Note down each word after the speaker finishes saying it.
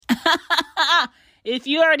If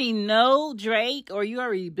you already know Drake or you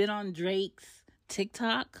already been on Drake's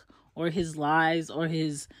TikTok or his lives or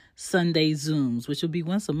his Sunday Zooms, which will be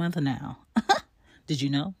once a month now. Did you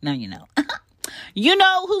know? Now you know. You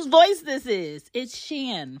know whose voice this is. It's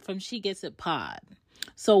Shan from She Gets It Pod.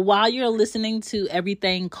 So while you're listening to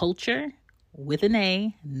Everything Culture with an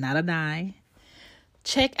A, not an I,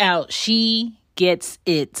 check out She Gets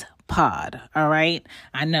It Pod. All right.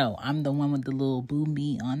 I know I'm the one with the little boom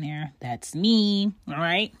me on there. That's me. All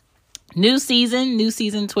right. New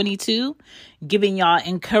season 22, giving y'all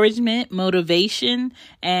encouragement, motivation,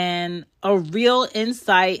 and a real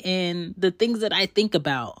insight in the things that I think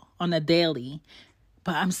about on a daily,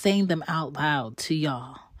 but I'm saying them out loud to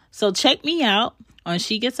y'all. So check me out on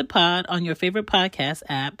She Gets a Pod on your favorite podcast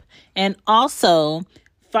app, and also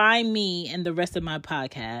find me and the rest of my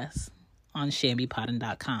podcasts on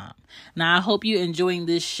shambypodden.com. Now, I hope you're enjoying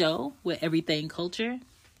this show with Everything Culture.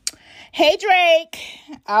 Hey, Drake,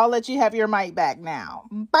 I'll let you have your mic back now.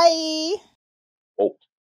 Bye. Oh,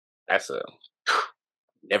 that's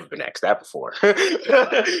never been asked that before. You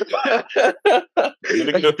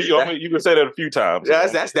can say that a few times.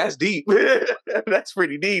 That's deep. That's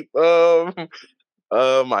pretty deep.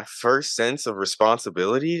 My first sense of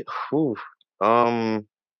responsibility. I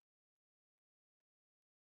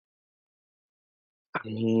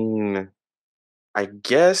mean, I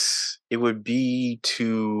guess it would be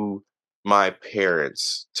to my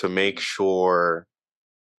parents to make sure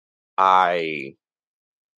I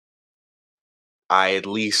at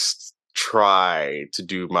least try to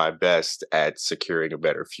do my best at securing a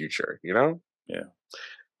better future, you know? Yeah.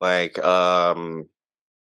 Like, I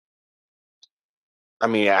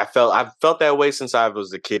mean, I've felt that way since I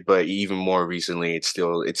was a kid, but even more recently, it's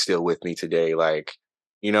still with me today. Like,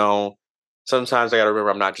 you know, sometimes I gotta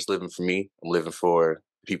remember I'm not just living for me, I'm living for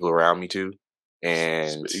people around me too.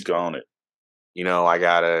 And Speak on it. you know, I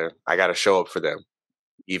gotta show up for them,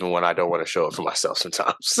 even when I don't want to show up for myself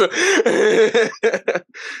sometimes.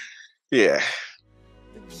 Yeah.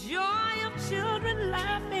 The joy of children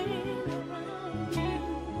laughing around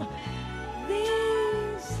you.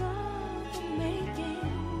 These are the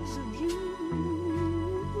makings of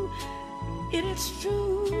you. It is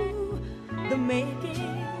true, the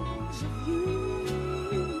makings of you.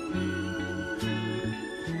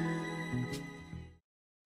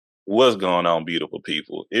 What's going on, beautiful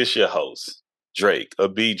people? It's your host, Drake, a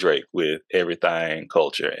B Drake with Everything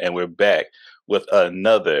Culture, and we're back with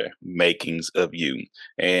another Makings of You.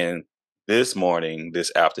 And this morning, this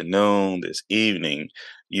afternoon, this evening,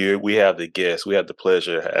 we have the guest. We have the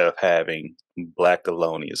pleasure of having Black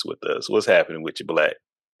Thelonious with us. What's happening with you, Black?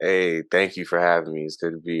 Hey, thank you for having me. It's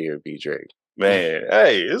good to be here, B Drake. Man,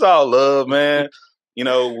 hey, it's all love, man. You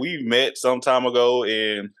know, we met some time ago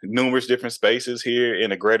in numerous different spaces here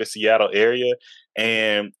in the greater Seattle area.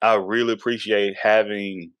 And I really appreciate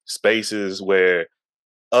having spaces where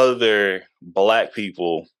other Black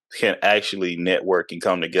people can actually network and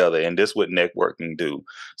come together. And this is what networking do.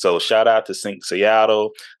 So shout out to Sync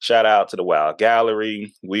Seattle. Shout out to the Wild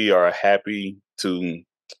Gallery. We are happy to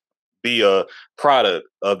be a product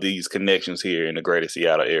of these connections here in the greater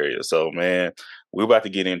Seattle area. So, man, we're about to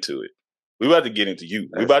get into it. We're about to get into you.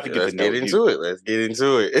 We're about to get to know you. Let's get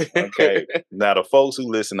into it. Okay. Now, the folks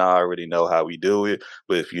who listen already know how we do it.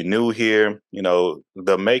 But if you're new here, you know,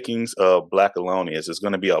 the makings of Black Thelonious is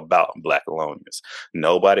going to be about Black Thelonious.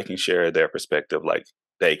 Nobody can share their perspective like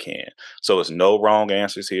they can. So it's no wrong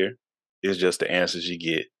answers here. It's just the answers you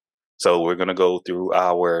get. So we're going to go through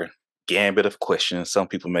our gambit of questions some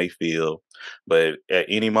people may feel. But at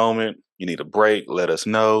any moment, you need a break, let us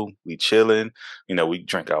know. We chilling. You know, we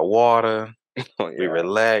drink our water. We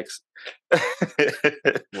relax.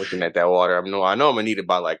 Looking at that water, I know I'm gonna need it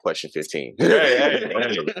by like question 15.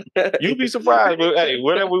 hey. You'd be surprised, but hey,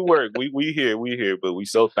 whatever we work, we here. But we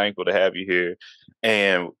so thankful to have you here,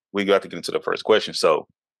 and we got to get into the first question. So,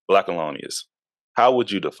 Black Thelonious, how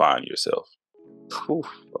would you define yourself? Oh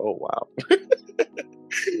wow.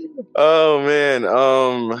 Oh man,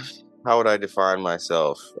 how would I define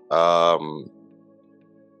myself?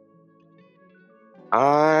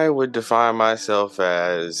 I would define myself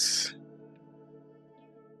as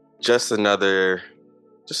just another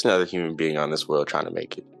human being on this world trying to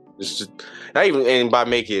make it. Just not even, and by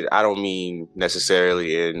make it, I don't mean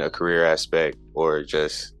necessarily in a career aspect or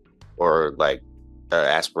like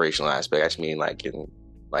aspirational aspect. I just mean like in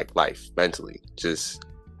like life, mentally, just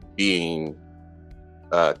being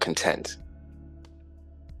content.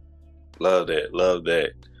 Love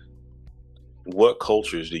that. What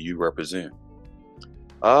cultures do you represent?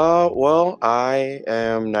 Well, I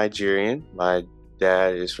am Nigerian. My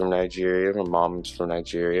dad is from Nigeria. My mom's from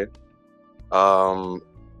Nigeria. I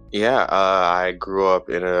grew up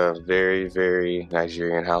in a very, very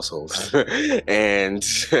Nigerian household, and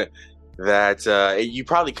that you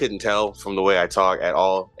probably couldn't tell from the way I talk at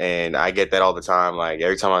all. And I get that all the time. Like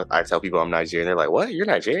every time I tell people I'm Nigerian, they're like, "What? You're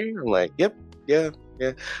Nigerian?" I'm like, "Yep, yeah,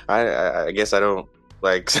 yeah." I guess I don't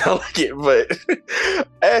like sound like it, but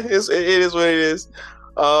it is what it is.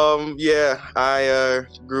 I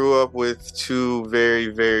grew up with two very,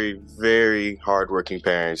 very, very hardworking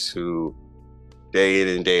parents who day in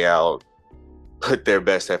and day out put their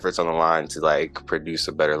best efforts on the line to like produce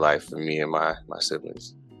a better life for me and my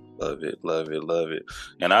siblings. Love it, love it, love it.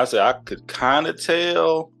 And I said I could kind of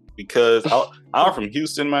tell because I'm from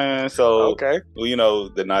Houston, man. So Okay. well, you know,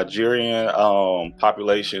 the Nigerian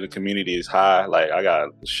population, the community is high. Like I got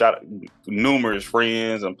numerous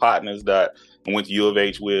friends and partners that I went to U of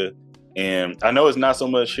H with. And I know it's not so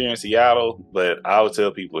much here in Seattle, but I would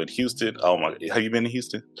tell people in Houston, oh my, have you been to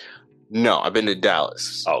Houston? No, I've been to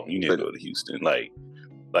Dallas. Oh, you need to go to Houston. Like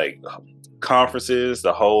conferences,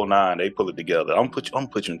 the whole nine, they pull it together. I'm gonna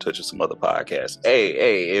put you in touch with some other podcasts.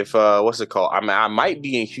 Hey, if what's it called? I might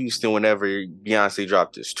be in Houston whenever Beyonce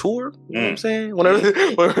dropped this tour. You know what I'm saying?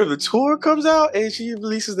 Whenever the tour comes out and she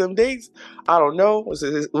releases them dates, I don't know.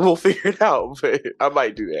 We'll figure it out, but I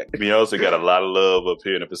might do that. Beyonce got a lot of love up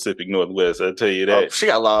here in the Pacific Northwest. I'll tell you that. She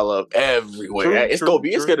got a lot of love everywhere. It's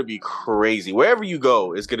gonna be crazy. Wherever you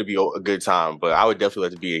go, it's gonna be a good time. But I would definitely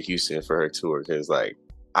like to be in Houston for her tour because, like,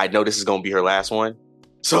 I know this is gonna be her last one,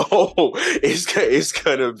 so it's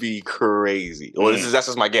gonna be crazy. Well, that's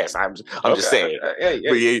just my guess. I'm just saying. Yeah.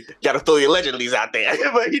 But you gotta throw your legendaries out there.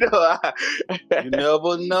 But you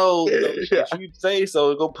never know. If you say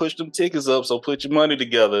so, go push them tickets up. So put your money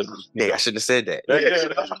together. Hey, I shouldn't have said that.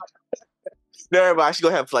 No, everybody, I should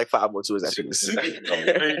go have like 5 more tours after this.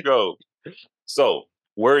 There you go. So,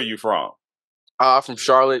 where are you from? From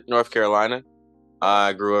Charlotte, North Carolina.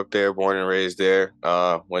 I grew up there, born and raised there.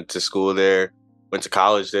 Went to school there, went to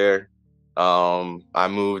college there. I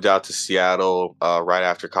moved out to Seattle right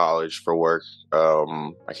after college for work.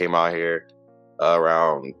 I came out here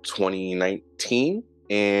around 2019,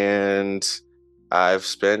 and I've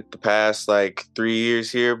spent the past like 3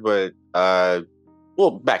 years here, but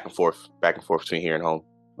back and forth between here and home.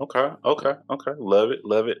 Okay. Love it.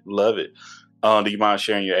 Do you mind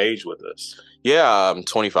sharing your age with us? Yeah, I'm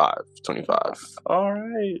 25. All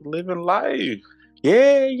right, living life.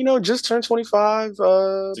 Yeah, just turned 25.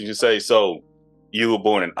 So you say so. You were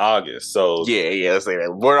born in August, so yeah. Let's say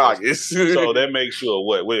that. Born August. So that makes sure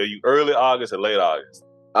what? Wait, are you early August or late August?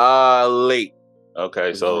 Late.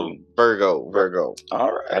 Okay, so Virgo.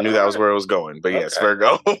 All right. I knew that was where it was going, but yes,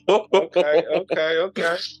 Virgo. Okay.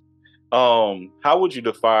 How would you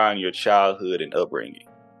define your childhood and upbringing?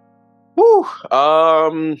 Woo.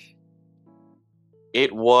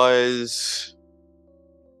 It was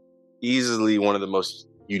easily one of the most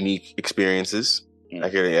unique experiences,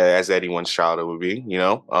 as anyone's childhood would be,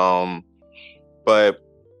 but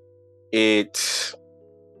it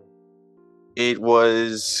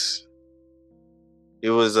was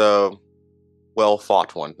a well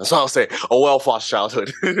fought one. That's all I'll say. A well fought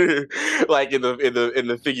childhood, like in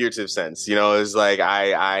the figurative sense. It's like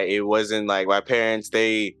it wasn't like my parents.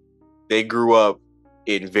 They grew up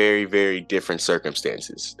in very, very different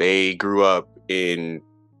circumstances. They grew up in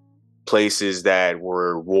places that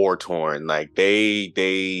were war torn. Like they've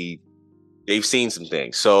seen some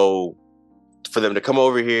things. So for them to come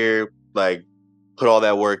over here, like put all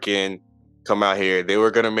that work in, come out here, they were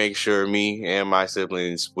gonna make sure me and my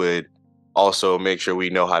siblings would also make sure we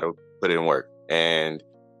know how to put in work. And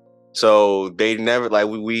so they never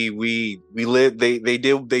we lived. They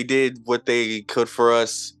did what they could for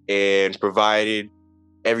us and provided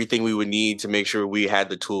everything we would need to make sure we had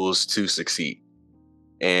the tools to succeed.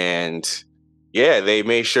 And yeah, they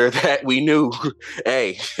made sure that we knew,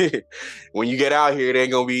 hey, when you get out here, it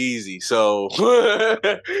ain't gonna be easy. So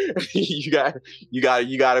you gotta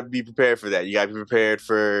be prepared for that. You gotta be prepared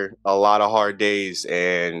for a lot of hard days,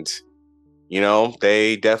 and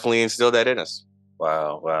they definitely instilled that in us.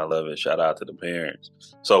 Wow, I love it. Shout out to the parents.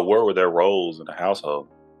 So, what were their roles in the household?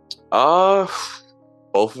 Both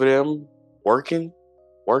of them working.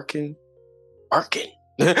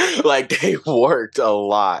 Like they worked a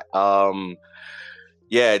lot.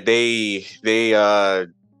 Yeah, they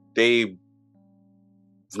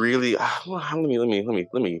really. Let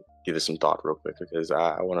me give this some thought real quick because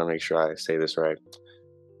I want to make sure I say this right.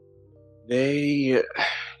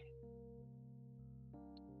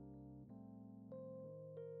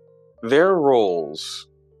 Their roles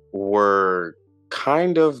were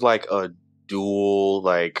kind of like a dual,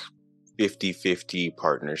 like 50-50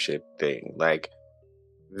 partnership thing. Like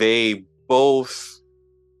they both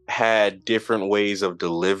had different ways of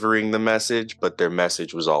delivering the message, but their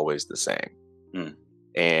message was always the same.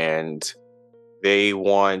 And they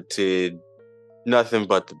wanted nothing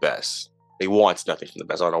but the best. They want nothing from the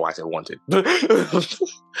best. I don't know why I said wanted.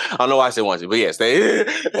 I don't know why I said wanted, but yes, they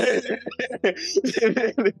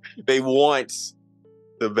want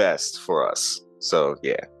the best for us. So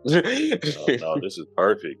yeah. No, this is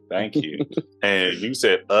perfect. Thank you. And you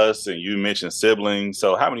said us, and you mentioned siblings.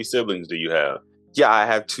 So how many siblings do you have? Yeah, I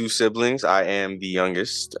have 2 siblings. I am the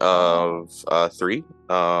youngest of 3.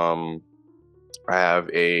 I have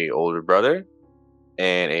a older brother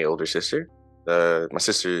and a older sister. My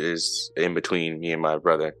sister is in between me and my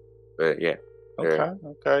brother, but yeah.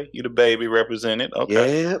 Okay. You the baby represented.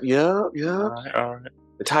 Okay. Yeah. All right.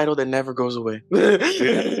 The title that never goes away. But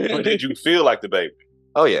did you feel like the baby?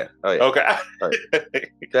 Oh yeah. Okay.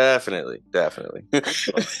 Definitely. Okay.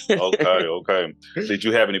 Did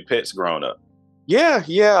you have any pets growing up? Yeah.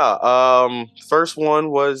 First one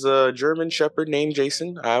was a German Shepherd named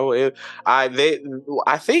Jason. I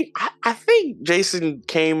think Jason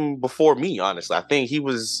came before me. Honestly, I think he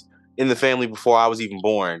was in the family before I was even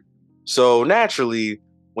born. So naturally,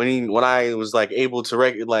 when I was like able to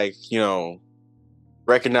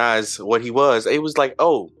recognize what he was, it was like,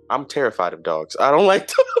 oh, I'm terrified of dogs. I don't like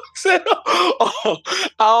dogs at all.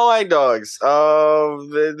 I don't like dogs.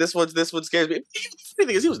 This one scares me. The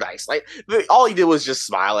thing is, he was nice. Like all he did was just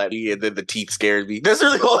smile at me, and then the teeth scared me. That's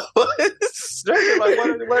really all it was. Like,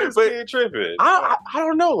 what is kid tripping? I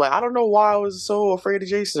don't know. Like I don't know why I was so afraid of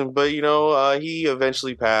Jason, but he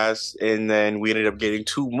eventually passed, and then we ended up getting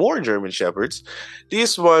 2 more German Shepherds.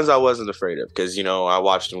 These ones I wasn't afraid of because I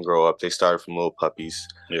watched them grow up. They started from little puppies.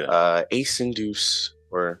 Yeah. Ace and Deuce.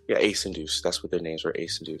 Ace and Deuce. That's what their names were,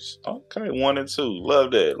 Ace and Deuce. Okay, 1 and 2.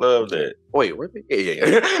 Love that. Wait, were they?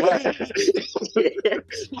 Yeah. I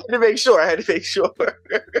had to make sure.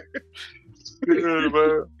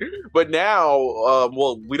 But now,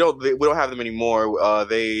 we don't have them anymore. I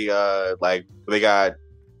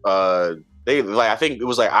think it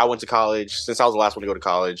was like I went to college. Since I was the last one to go to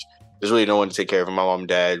college, there's really no one to take care of him. My mom and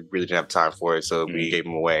dad really didn't have time for it, so we gave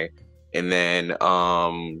them away. And then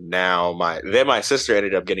now my sister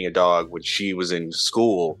ended up getting a dog when she was in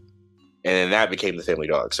school, and then that became the family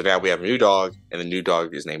dog. So now we have a new dog, and the new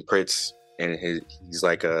dog is named Pritz, and he's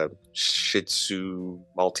like a Shih Tzu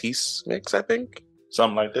Maltese mix, I think.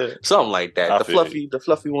 Something like that. The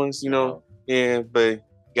fluffy ones, Yeah, but you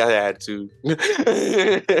gotta add to. A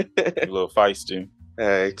little feisty.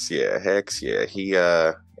 Hex yeah. He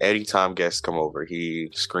anytime guests come over, he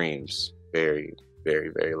screams very, very,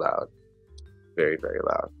 very loud. Very, very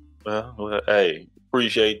loud. Well, hey,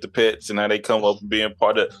 appreciate the pets and how they come up and being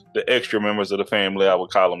part of the extra members of the family. I would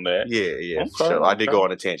call them that. Yeah. Okay, sure. I did go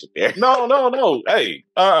on a tangent there. No. Hey,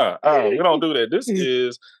 we don't do that. This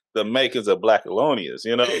is the makers of Black Alonians.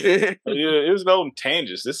 There's no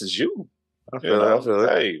tangents. This is you. I feel it.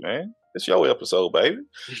 Hey, man, it's your episode, baby.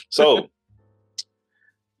 So,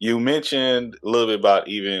 you mentioned a little bit about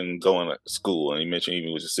even going to school, and you mentioned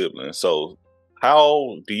even with your siblings. So,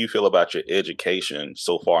 how do you feel about your education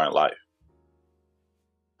so far in life?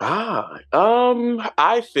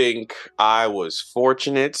 I think I was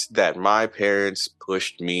fortunate that my parents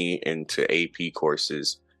pushed me into AP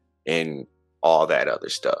courses and all that other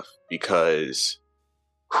stuff, because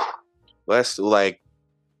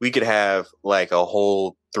we could have like a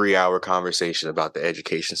whole 3-hour conversation about the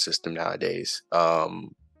education system nowadays.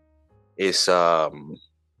 It's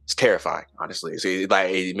terrifying, honestly.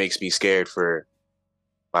 It makes me scared for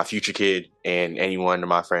my future kid and any one of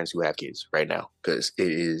my friends who have kids right now, because it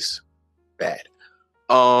is bad.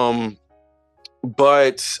 But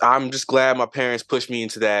I'm just glad my parents pushed me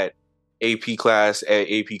into that AP class at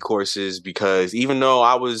AP courses, because even though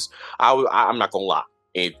I'm not gonna lie,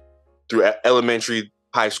 through elementary,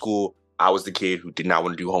 high school, I was the kid who did not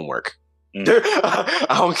want to do homework. I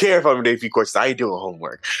don't care if I'm in AP courses, I ain't doing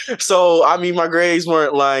homework. So my grades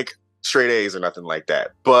weren't like straight A's or nothing like that,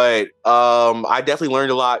 but I definitely learned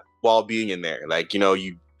a lot while being in there.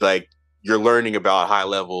 You're learning about high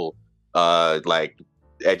level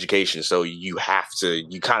education, so you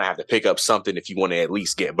kind of have to pick up something if you want to at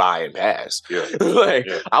least get by and pass.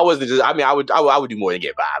 I wasn't just I would do more than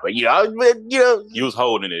get by, but you was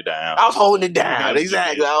holding it down. I was holding it down.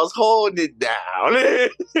 Exactly. I was holding it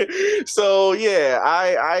down. So yeah,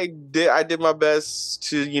 I did my best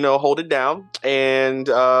to hold it down, and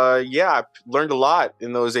I learned a lot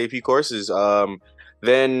in those AP courses.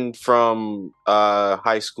 Then from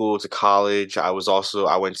high school to college, I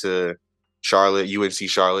went to Charlotte, UNC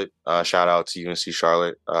Charlotte. Shout out to UNC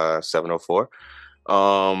Charlotte, 704.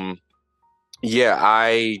 Yeah,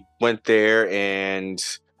 I went there, and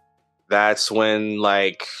that's when,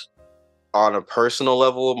 like, on a personal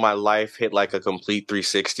level, my life hit like a complete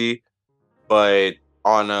 360. But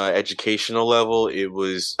on a educational level, it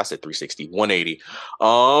was, I said 360, 180. You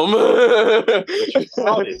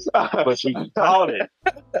caught it. But you caught it.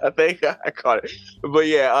 I think I caught it. But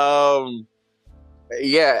yeah,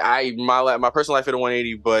 my personal life hit a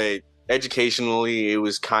 180, but educationally, it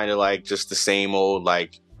was kind of like just the same old,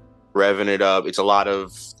 like, revving it up. It's a lot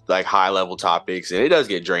of like high level topics, and it does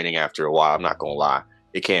get draining after a while. I'm not gonna lie,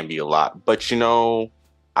 it can be a lot. But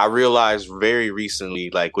I realized very recently,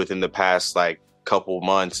 like within the past like couple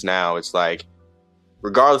months now, it's like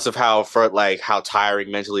regardless of how tiring,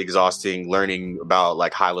 mentally exhausting learning about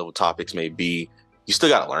like high level topics may be, you still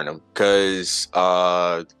gotta learn them because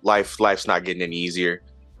life's not getting any easier.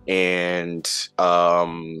 And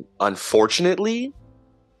unfortunately,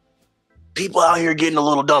 people out here getting a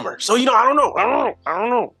little dumber. So, I don't know.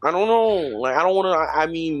 Like, I don't want to, I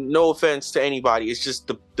mean, no offense to anybody. It's just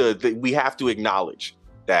the we have to acknowledge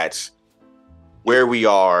that where we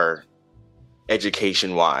are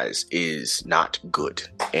education wise is not good.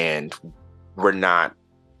 And we're not,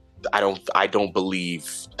 I don't believe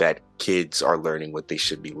that kids are learning what they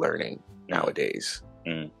should be learning nowadays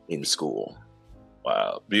in school.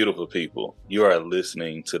 Wow. Beautiful people. You are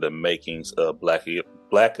listening to the makings of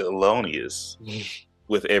Blackalonious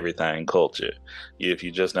with Everything Culture. If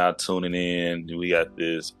you're just not tuning in, we got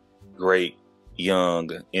this great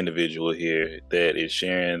young individual here that is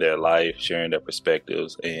sharing their life, sharing their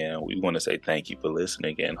perspectives, and we want to say thank you for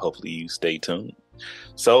listening, and hopefully you stay tuned.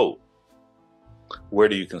 So, where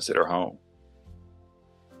do you consider home?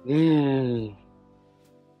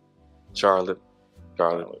 Charlotte.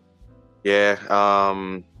 Yeah.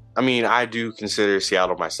 I mean, I do consider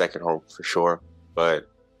Seattle my second home for sure. But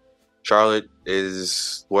Charlotte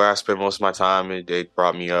is where I spend most of my time. It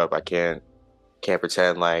brought me up. I can't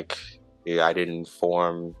pretend like I didn't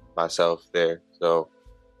form myself there. So,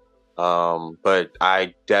 but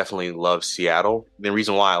I definitely love Seattle. The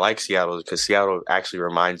reason why I like Seattle is because Seattle actually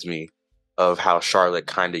reminds me of how Charlotte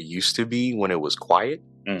kind of used to be when it was quiet.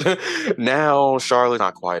 Now Charlotte's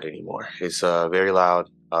not quiet anymore. It's very loud.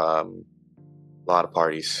 A lot of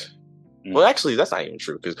parties. Well, actually, that's not even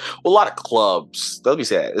true because a lot of clubs. Let me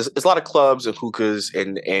say that it's a lot of clubs and hookahs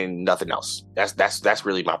and nothing else. That's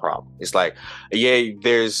really my problem. It's like, yeah,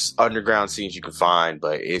 there's underground scenes you can find,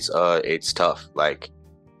 but it's tough. Like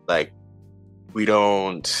we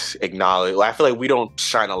don't acknowledge. I feel like we don't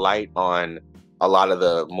shine a light on a lot of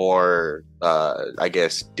the more, I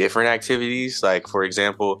guess, different activities. Like, for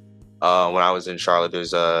example, when I was in Charlotte,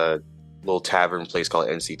 there's a little tavern place called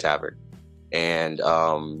NC Tavern. And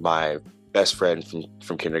my best friend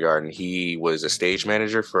from kindergarten, he was a stage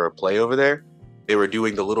manager for a play over there. They were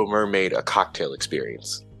doing The Little Mermaid, a cocktail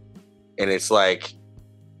experience. And it's like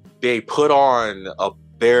they put on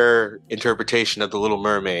their interpretation of The Little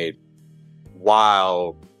Mermaid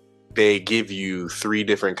while they give you 3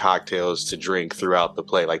 different cocktails to drink throughout the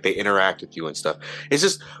play. Like, they interact with you and stuff. It's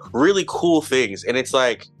just really cool things. And it's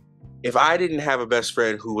like, if I didn't have a best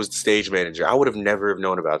friend who was the stage manager, I would have never have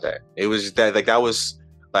known about that. It was that, like, that was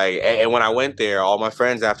like, and when I went there, all my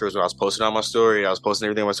friends afterwards, when I was posting on my story, I was posting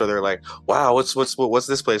everything on my story, they were like, wow, what's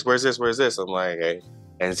this place? Where's this? I'm like, hey,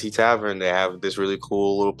 NC Tavern, they have this really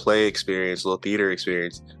cool little play experience, little theater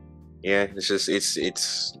experience. Yeah, it's just,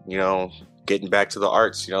 it's getting back to the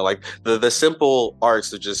arts, like the simple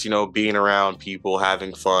arts of just, being around people,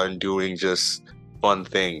 having fun, doing just fun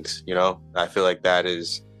things, I feel like that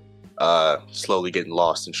is slowly getting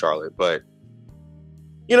lost in Charlotte. But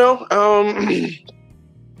yeah,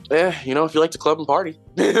 if you like to club and party,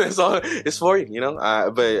 that's all it's for you,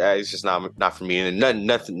 but it's just not for me. And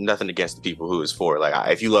nothing against the people who it's for.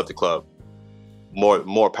 Like, if you love the club,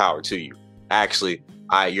 more power to you. Actually,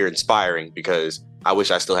 you're inspiring because I wish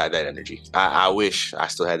I still had that energy. I wish I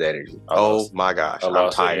still had that energy. Oh my gosh,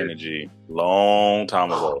 I'm tired. Energy long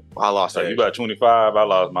time ago. I lost that. You about 25? I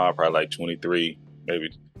lost mine probably like 23, maybe.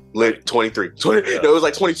 23. No, it was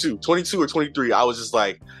like 22 or 23. I was just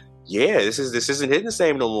like, yeah, this isn't hitting the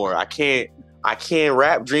same no more. I can't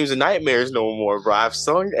rap Dreams and Nightmares no more, bro. I've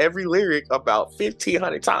sung every lyric about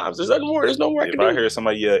 1,500 times. There's no more I can do. If I hear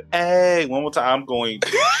somebody yell, hey, one more time, I'm going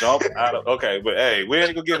to jump out of, okay, but hey, we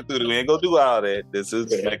ain't gonna get through it. We ain't gonna do all that. This is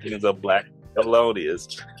the Makings of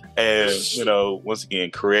Blackalonious. And, once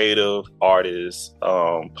again, creative, artist,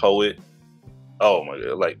 poet. Oh my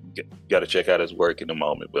God! Like, got to check out his work in a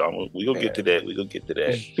moment, but we gonna get to that.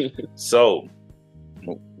 So,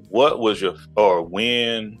 what was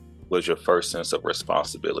when was your first sense of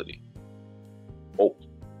responsibility? Oh,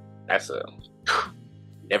 that's a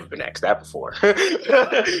never been asked that before. You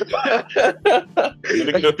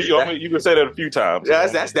can say that a few times.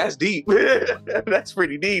 That's deep. That's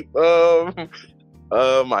pretty deep.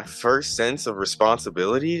 My first sense of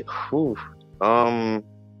responsibility. Whew. I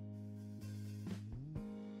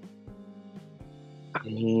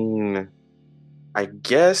mean, I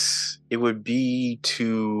guess it would be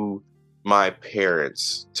to my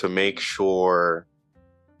parents to make sure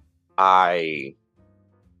I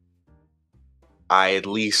at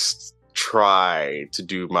least try to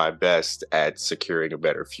do my best at securing a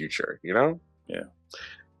better future, you know? Yeah.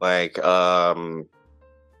 Like, I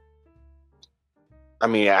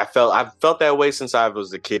mean, I've felt that way since I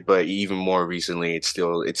was a kid, but even more recently, it's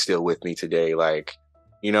still with me today. Like,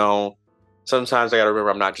 you know, sometimes I gotta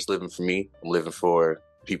remember I'm not just living for me; I'm living for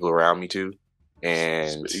people around me too.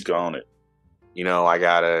 And Speak on it. you know, I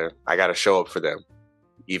gotta show up for them,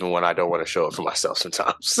 even when I don't want to show up for myself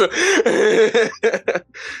sometimes.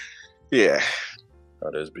 Yeah. Oh,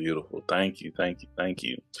 that's beautiful. Thank you.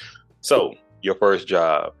 So, your first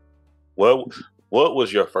job. What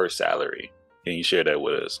was your first salary? Can you share that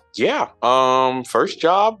with us? Yeah. First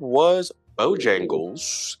job was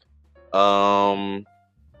Bojangles.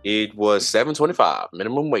 It was $7.25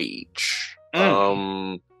 minimum wage.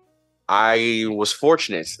 I was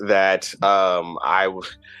fortunate that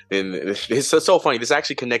it's so funny. This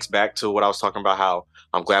actually connects back to what I was talking about. How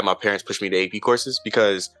I'm glad my parents pushed me to AP courses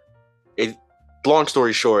because long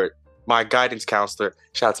story short, my guidance counselor.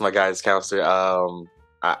 Shout out to my guidance counselor.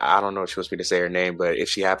 I don't know if she wants me to say her name, but if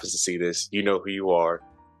she happens to see this, you know who you are.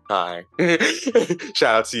 Hi.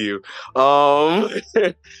 Shout out to you.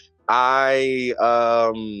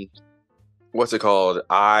 What's it called?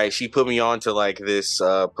 She put me on to like this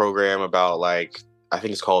program about like, I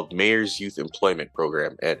think it's called Mayor's Youth Employment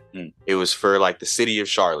Program. And it was for like the city of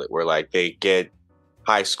Charlotte, where like they get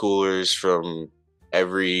high schoolers from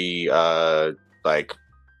every like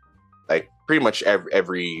pretty much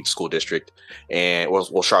every school district, and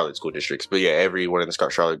well Charlotte school districts, but yeah, everyone in the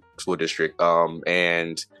Charlotte school district,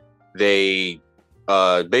 and they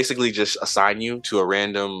basically just assign you to a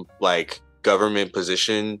random like government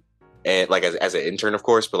position, and like as an intern, of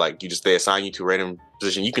course, but like they assign you to a random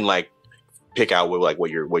position. You can like pick out what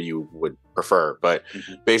you would prefer, but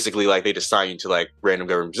basically like they just assign you to like random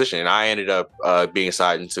government position, and I ended up being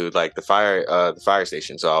assigned to like the fire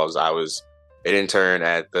station. So I was an intern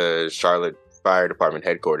at the Charlotte Fire Department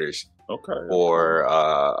headquarters for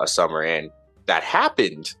a summer, and that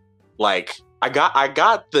happened like I got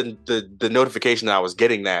the notification that I was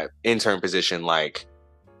getting that intern position like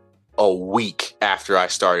a week after I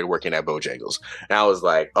started working at Bojangles, and I was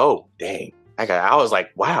like, oh dang, I was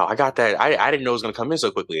like, wow, I got that. I didn't know it was gonna come in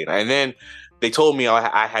so quickly, and then they told me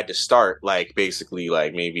I had to start like basically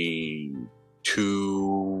like maybe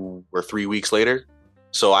 2 or 3 weeks later.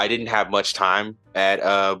 So I didn't have much time at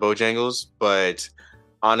Bojangles, but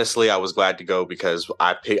honestly, I was glad to go because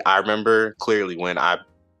I remember clearly when I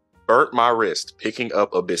burnt my wrist picking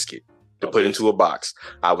up a biscuit to put into a box.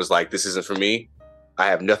 I was like, this isn't for me. I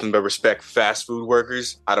have nothing but respect for fast food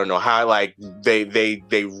workers. I don't know how, like, they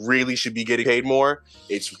really should be getting paid more.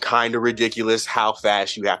 It's kind of ridiculous how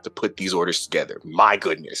fast you have to put these orders together. My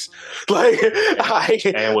goodness. Like,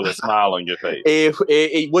 and with a smile on your face.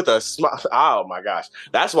 With a smile. Oh my gosh.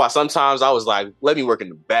 That's why sometimes I was like, let me work in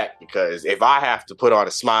the back, because if I have to put on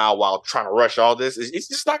a smile while trying to rush all this, it's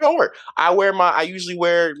just not gonna work. I usually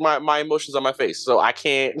wear my emotions on my face, so I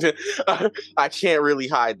can't really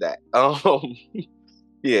hide that.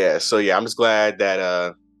 Yeah, so yeah, I'm just glad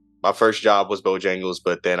that my first job was Bojangles,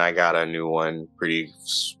 but then I got a new one pretty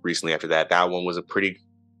recently after that. That one was a pretty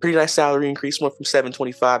nice salary increase, went from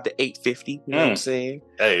 $7.25 to $8.50. You know what I'm saying?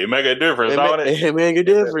 Hey, it make a difference, don't it? It make a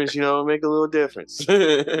difference, you know, make a little difference.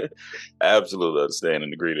 Absolutely understand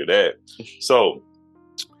and agree to that. So,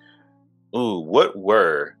 what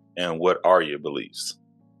were and what are your beliefs?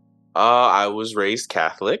 I was raised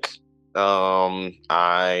Catholic.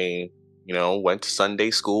 I went to Sunday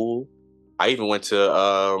school. I even went to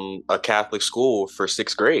a Catholic school for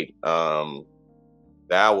 6th grade.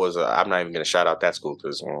 That was I'm not even gonna shout out that school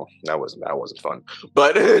because that wasn't fun.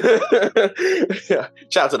 But yeah,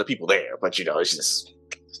 shout out to the people there. But it's just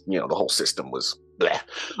the whole system was blah.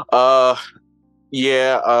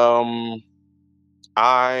 Yeah.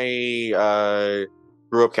 I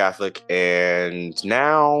grew up Catholic, and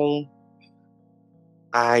now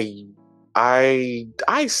I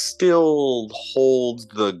still hold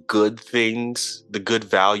the good things, the good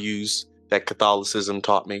values that Catholicism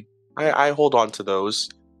taught me. I hold on to those.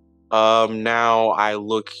 Now I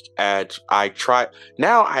look at, I try,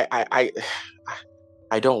 now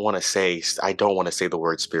I don't want to say, the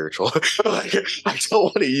word spiritual. Like, I don't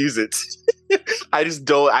want to use it. I just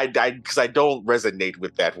don't, because I don't resonate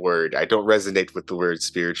with that word. I don't resonate with the word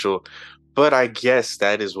spiritual, but I guess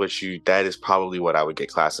that is probably what I would get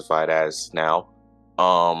classified as now.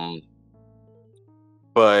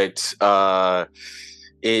 But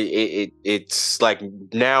it's like,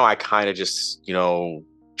 now I kind of just,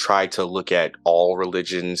 try to look at all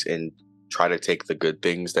religions and try to take the good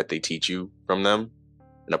things that they teach you from them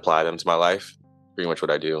and apply them to my life. Pretty much what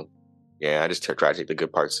I do. Yeah, I just try to take the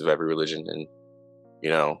good parts of every religion and,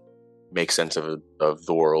 make sense of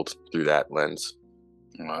the world through that lens.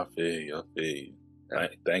 I feel you.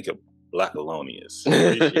 Thank you, Blackalonius.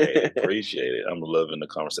 Appreciate it. I'm loving the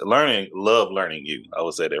conversation. Love learning you. I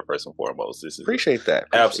would say that first and foremost. This is Appreciate that.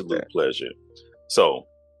 Absolute pleasure. So,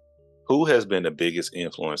 who has been the biggest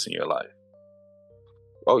influence in your life?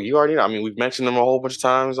 Oh, you already know. I mean, we've mentioned them a whole bunch of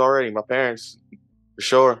times already. My parents, for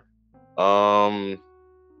sure.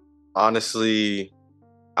 Honestly,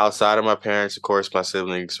 outside of my parents, of course, my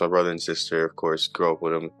siblings, my brother and sister, of course, grew up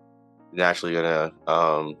with them. Naturally gonna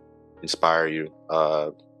inspire you.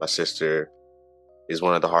 My sister is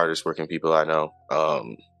one of the hardest working people I know.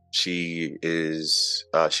 She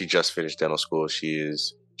just finished dental school. She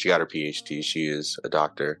got her PhD. She is a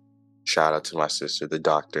doctor. Shout out to my sister, the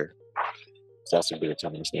doctor. That's a big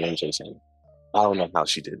time. I don't know how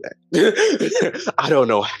she did that. I don't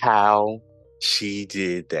know how she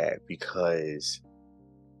did that, because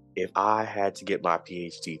if I had to get my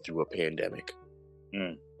PhD through a pandemic,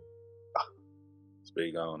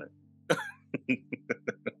 speak on it.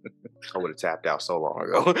 I would have tapped out so long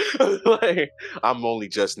ago. Like, I'm only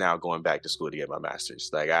just now going back to school to get my master's.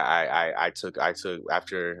 Like, I took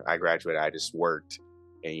after I graduated, I just worked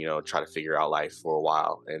and try to figure out life for a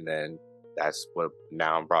while, and then that's what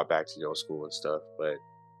now I'm brought back to school and stuff. But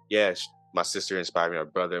yeah, my sister inspired me.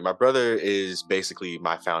 My brother is basically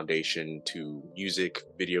my foundation to music,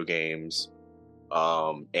 video games,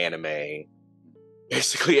 anime,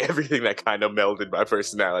 basically everything that kind of melded my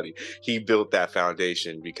personality. He built that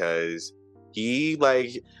foundation because he,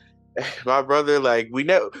 like, my brother, like, we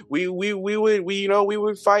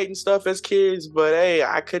would fight and stuff as kids, but hey,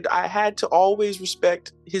 I had to always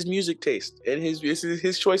respect his music taste and his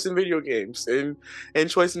choice in video games and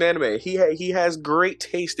choice in anime. He has great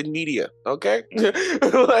taste in media, okay?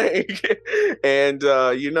 Like, and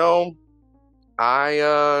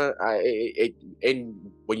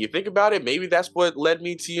and when you think about it, maybe that's what led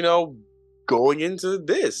me to going into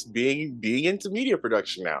this, being into media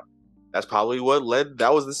production now. That's probably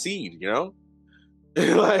that was the seed,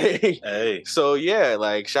 like, hey. So yeah,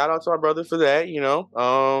 like, shout out to my brother for that,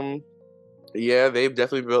 yeah, they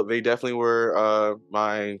definitely were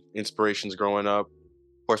my inspirations growing up.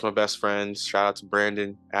 Of course, my best friends, shout out to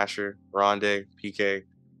Brandon, Asher, Rondé, PK.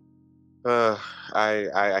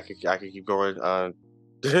 I could keep going.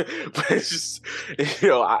 But it's just,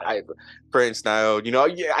 Prince now,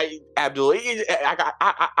 Abdul,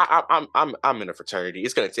 I'm in a fraternity.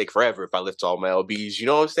 It's gonna take forever if I lift all my LBs, you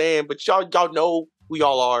know what I'm saying? But y'all know who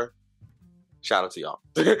y'all are. Shout out to y'all.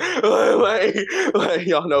 like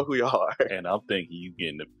y'all know who y'all are. And I'm thinking you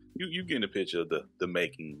getting the picture of the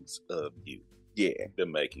makings of you. Yeah. The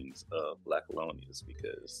makings of Blackalonius,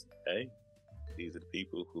 because hey, these are the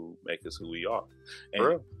people who make us who we are.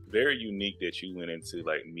 And very unique that you went into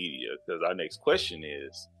like media, because our next question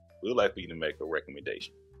is, we'd like for you to make a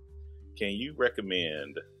recommendation. Can you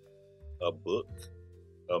recommend a book,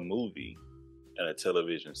 a movie, and a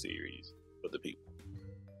television series for the people?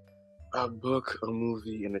 A book, a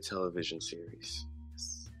movie, and a television series.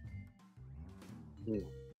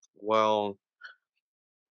 Well,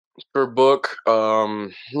 for book, I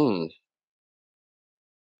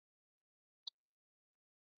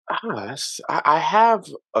have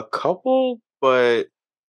a couple, but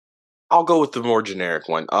I'll go with the more generic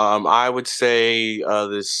one. I would say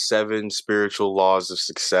the 7 Spiritual Laws of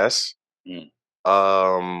Success.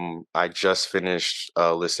 I just finished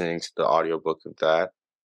listening to the audiobook of that.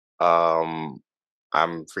 I'm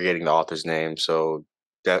forgetting the author's name, so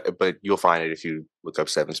but you'll find it if you look up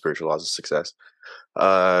 7 Spiritual Laws of Success.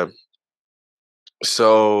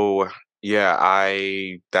 So yeah,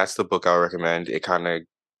 that's the book I recommend. It kind of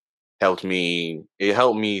helped center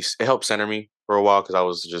me for a while, because I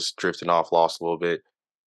was just drifting off, lost a little bit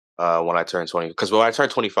when I turned 20. Because when I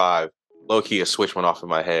turned 25, low-key a switch went off in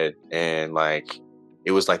my head, and like,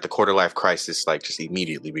 it was like the quarter life crisis, like, just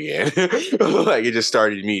immediately began. Like, it just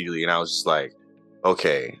started immediately, and I was just like,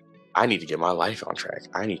 okay, I need to get my life on track.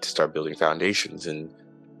 I need to start building foundations, and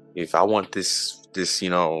if I want this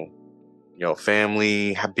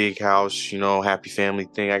family, big house, happy family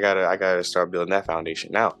thing. I gotta start building that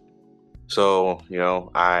foundation now. So,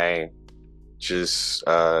 I just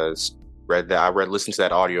listened to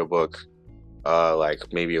that audiobook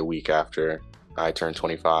like maybe a week after I turned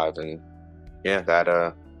 25, and yeah,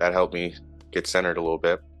 that helped me get centered a little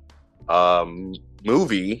bit.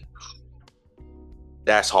 Movie,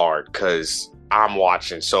 that's hard because I'm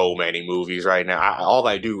watching so many movies right now. All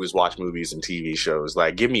I do is watch movies and TV shows.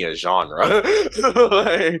 Like, give me a genre. Like,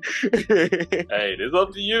 hey, it's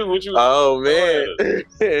up to you. What you? Oh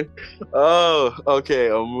man. Oh, okay,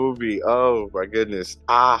 a movie. Oh my goodness.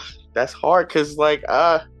 That's hard because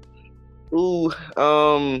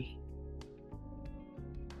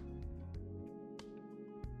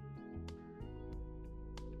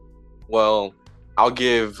Well, I'll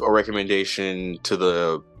give a recommendation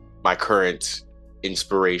to my current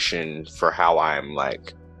inspiration for how I'm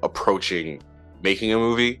like approaching making a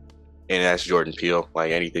movie, and that's Jordan Peele.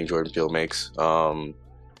 Like anything Jordan Peele makes. I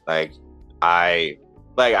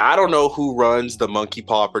don't know who runs the Monkey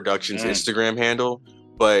Paw Productions Instagram handle,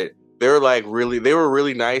 but they were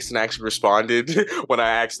really nice and actually responded when I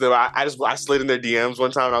asked them. I slid in their DMs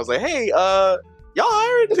one time and I was like, hey, y'all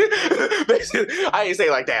hiring? Basically, I didn't say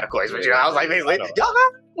it like that, of course, but I was like, basically, y'all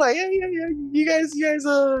hiring? Like, yeah, you guys,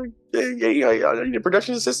 y'all need a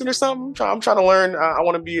production assistant or something? I'm trying to learn.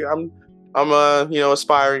 I'm a,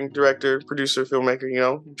 aspiring director, producer,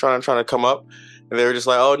 filmmaker, trying to come up. And they were just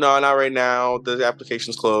like, oh no, not right now. The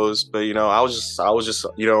application's closed. But I was just,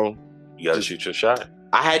 you gotta shoot your shot.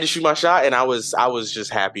 I had to shoot my shot, and I was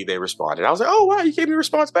just happy they responded. I was like, oh wow, you gave me a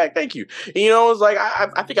response back, thank you. And it was like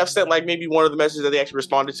I think I've sent like maybe one of the messages that they actually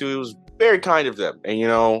responded to. It was very kind of them, and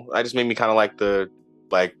I just made me kind of like the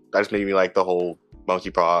whole Monkey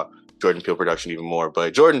Paw Jordan Peele production even more.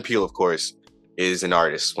 But Jordan Peele, of course, is an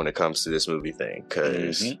artist when it comes to this movie thing,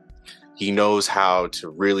 because he knows how to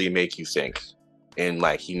really make you think, and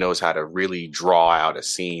like he knows how to really draw out a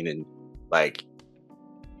scene and like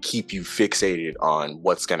keep you fixated on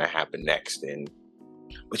what's gonna happen next.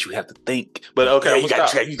 But you have to think. But okay, you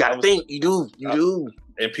gotta think. You do.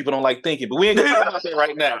 And people don't like thinking, but we ain't gonna talk about that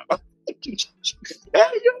right now. You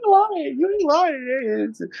ain't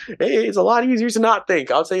lying. It's a lot easier to not think.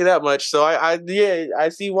 I'll tell you that much. So I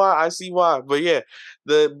see why. But yeah,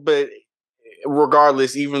 but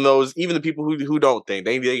regardless, even the people who don't think,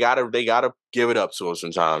 they gotta give it up to him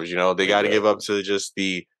sometimes. They gotta give up to just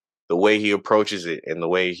the way he approaches it and the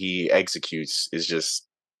way he executes is just,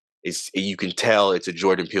 you can tell it's a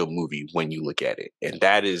Jordan Peele movie when you look at it. And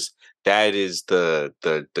that is the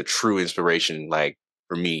true inspiration. Like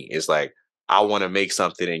for me, is like, I want to make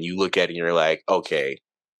something and you look at it and you're like, okay,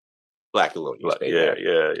 Black Elonius.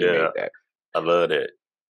 Yeah. I love it.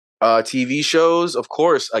 TV shows, of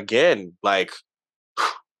course, again, like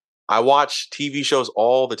I watch TV shows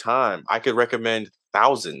all the time. I could recommend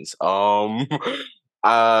thousands.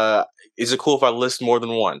 Is it cool if I list more than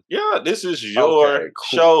one? Yeah, this is your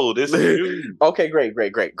show. This is you. Okay, great.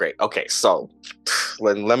 Okay, so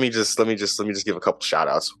let me just give a couple shout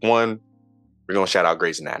outs. One, we're gonna shout out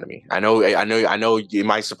Grey's Anatomy. I know it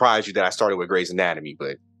might surprise you that I started with Grey's Anatomy,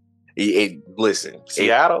 but listen,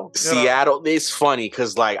 Seattle. It's funny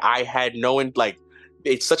because like I had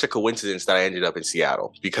it's such a coincidence that I ended up in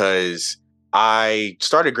Seattle, because I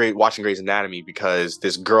started watching Grey's Anatomy because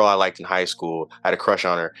this girl I liked in high school, I had a crush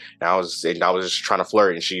on her, and I was just trying to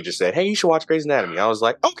flirt, and she just said, "Hey, you should watch Grey's Anatomy." I was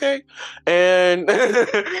like, "Okay," and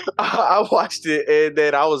I watched it, and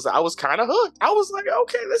then I was kind of hooked. I was like,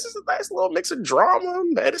 "Okay, this is a nice little mix of drama,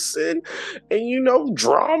 medicine, and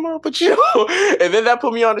drama," but and then that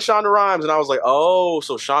put me on to Shonda Rhimes, and I was like, "Oh,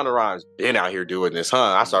 so Shonda Rhimes been out here doing this,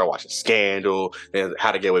 huh?" I started watching Scandal and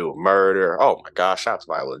How to Get Away with Murder. Oh my gosh, shout out to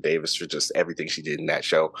Viola Davis for just everything she did in that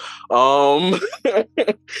show.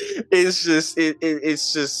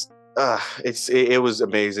 It was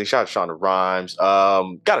amazing. Shout out to Shonda Rhimes.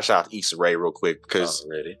 Gotta shout out to Issa Rae real quick, because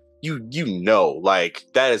like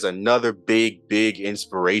that is another big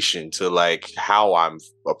inspiration to like how I'm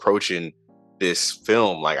approaching this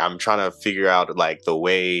film. Like I'm trying to figure out like the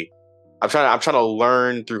way I'm trying to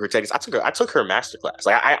learn through her techniques. I took her masterclass.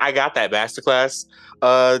 Like I got that masterclass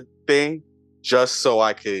thing just so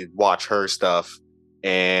I could watch her stuff,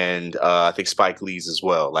 and I think Spike Lee's as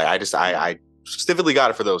well. Like I specifically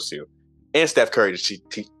got it for those two, and Steph Curry to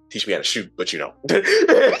teach me how to shoot. But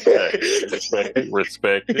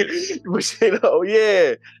respect. But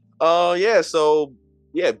So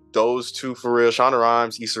yeah, those two for real. Shonda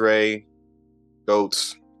Rhimes, Issa Rae,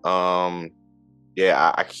 goats. I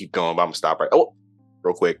keep going, but I'm gonna stop right. Oh,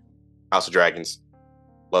 real quick, House of Dragons,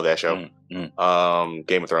 love that show. Game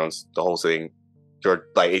of Thrones, the whole thing. George,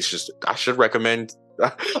 like it's just I should have recommended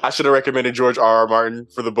George R. R. Martin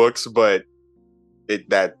for the books, but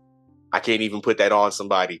that I can't even put that on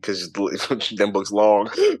somebody because them books long.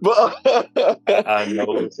 But I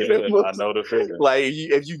know the feeling. I know the feeling. Like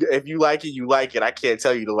if you like it, you like it. I can't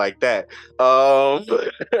tell you to like that. But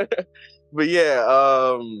yeah.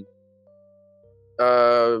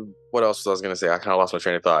 What else was I was gonna say? I kind of lost my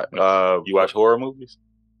train of thought. You watch horror movies?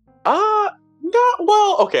 Not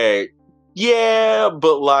well. Okay, yeah,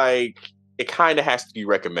 but like it kind of has to be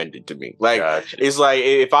recommended to me. Like Gotcha. it's like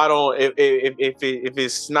if I don't, if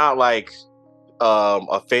it's not like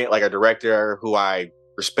a fan, like a director who I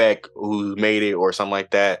respect who made it or something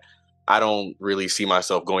like that, I don't really see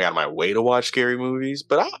myself going out of my way to watch scary movies.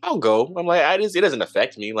 But I'll go. I'm like, it doesn't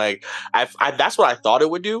affect me. Like that's what I thought it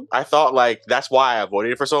would do. I thought like that's why I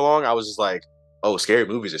avoided it for so long. I was just like, oh, scary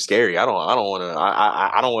movies are scary. I don't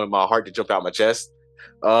want my heart to jump out my chest.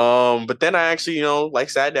 But then I actually, like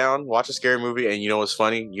sat down, watched a scary movie, and you know what's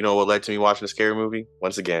funny? You know what led to me watching a scary movie?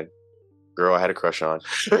 Once again, girl I had a crush on.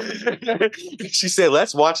 She said,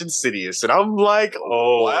 "Let's watch Insidious," and I'm like,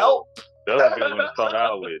 Oh, well, that's a good one to start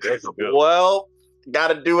out with. That's a good one. well,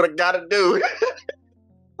 gotta do what I gotta do.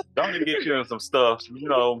 Don't even get you in some stuff.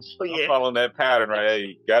 Yeah. I'm following that pattern, right?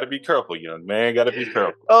 Hey, gotta be careful, young man. Gotta be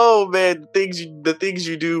careful. Oh man, the things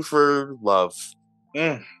you do for love.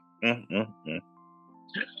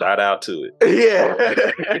 Shout out to it. Yeah.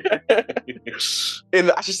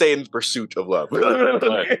 I should say in pursuit of love.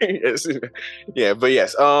 Yes. Yeah, but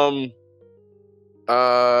yes.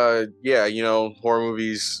 Yeah, horror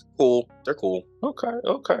movies, cool. They're cool.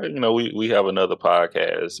 Okay. We have another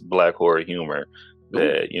podcast, Black Horror Humor,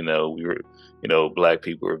 that we were black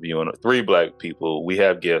people reviewing 3 black people. We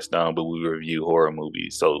have guests on, but we review horror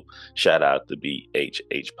movies. So shout out to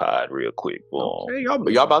BHH Pod real quick. Boom. Okay,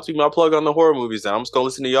 y'all about to be my plug on the horror movies. Now I'm just gonna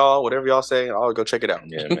listen to y'all. Whatever y'all say, I'll go check it out.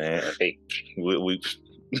 Yeah, man. Hey, we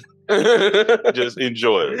just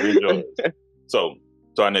enjoy it. So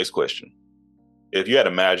our next question: if you had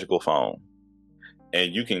a magical phone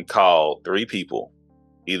and you can call 3 people,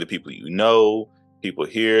 either people you know, people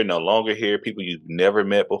here, no longer here, people you've never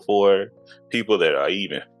met before, people that are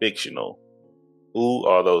even fictional, who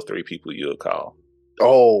are those 3 people you'll call?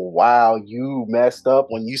 Oh, wow. You messed up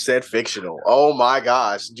when you said fictional. Oh, my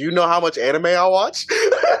gosh. Do you know how much anime I watch?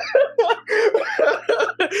 I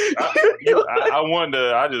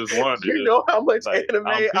just wonder. You know how much anime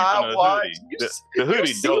I watch? The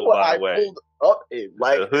hoodie dope, by the way.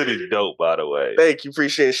 The hoodie's dope, by the way. Thank you,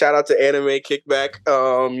 appreciate it. Shout out to Anime Kickback.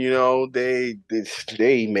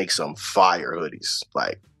 They make some fire hoodies,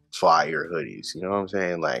 like fire hoodies. You know what I'm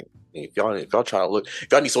saying? Like if y'all trying to look, if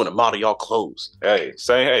y'all need someone to model y'all clothes. Hey,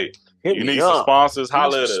 hit you me need up. some sponsors,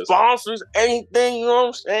 holla at us. Sponsors, anything. You know what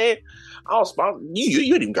I'm saying? I'll sponsor you.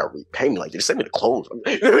 You didn't even got to repay me like this. Send me the clothes.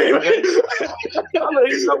 We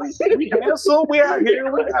handsome. We out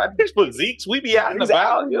here. We got physiques. We be out and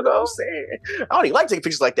about. You know what I'm saying? I don't even like taking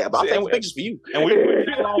pictures like that, but I'll take pictures for you. And we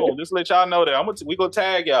alone. Just let y'all know that we gonna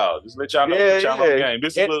tag y'all. Just let y'all know. The game.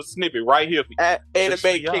 This is a little snippet right here for you. At Anime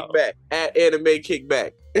Kickback. At Anime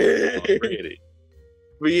Kickback.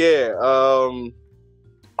 But yeah.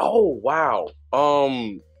 Oh wow.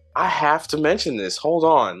 I have to mention this. Hold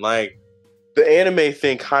on. Like the anime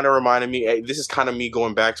thing kind of reminded me. This is kind of me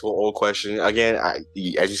going back to an old question again. As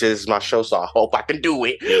you said, this is my show, so I hope I can do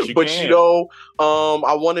it. Yes, you but can.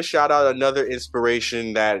 I want to shout out another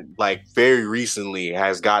inspiration that, like, very recently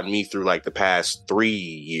has gotten me through like the past 3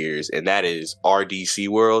 years, and that is RDC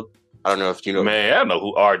World. I don't know if you know. Man, I know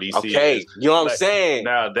who RDC is. Okay, you know what I'm saying.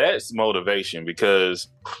 Now that's motivation because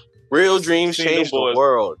real dreams change the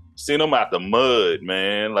world. Seen them out the mud,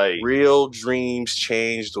 man. Like real dreams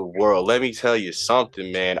change the world. Let me tell you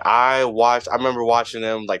something, man. I remember watching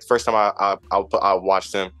them. Like first time I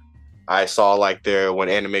watched them, I saw like their When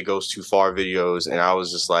Anime Goes Too Far videos, and I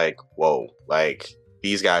was just like, whoa, like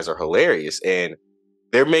these guys are hilarious, and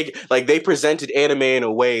they presented anime in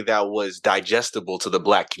a way that was digestible to the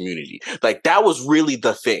Black community. Like that was really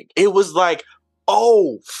the thing. It was like,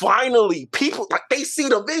 oh, finally, people like they see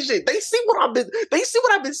the vision. They see what I've been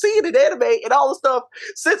seeing in anime and all the stuff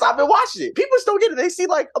since I've been watching it. People still get it. They see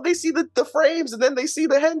the frames and then they see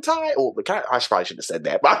the hentai. Oh, I probably shouldn't have said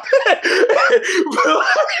that.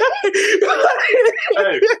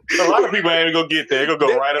 Hey, a lot of people ain't gonna get there. They're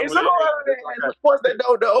gonna go right over there. Of course they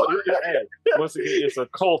don't know. Once again, it's a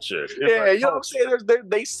culture. You know what I'm saying?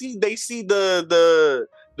 They see the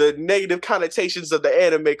negative connotations of the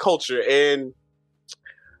anime culture, and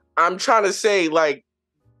I'm trying to say, like,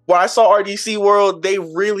 when I saw RDC World, they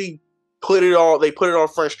really put it on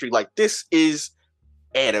Front Street. Like, this is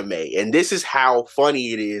anime, and this is how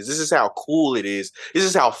funny it is. This is how cool it is. This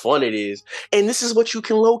is how fun it is, and this is what you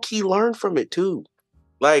can low key learn from it too.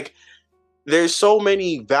 Like, there's so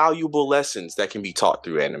many valuable lessons that can be taught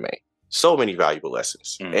through anime. So many valuable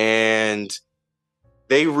lessons, and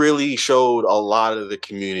they really showed a lot of the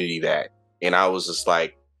community that. And I was just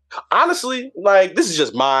like, honestly, like, this is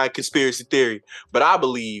just my conspiracy theory, but I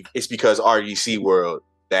believe it's because RDC World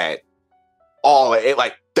that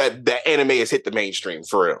that anime has hit the mainstream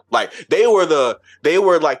for real. Like, they were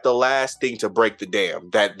like the last thing to break the dam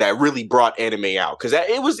that really brought anime out, because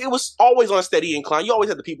it was always on a steady incline. You always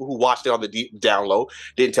had the people who watched it on the down low,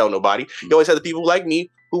 didn't tell nobody. You always had the people like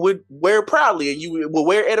me who would wear it proudly, and you would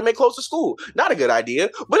wear anime clothes to school. Not a good idea,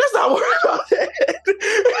 but that's not what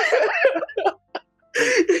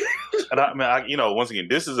And I mean, once again,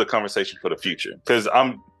 this is a conversation for the future, because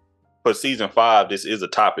for season 5, this is a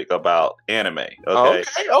topic about anime. Okay.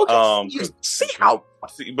 You see how?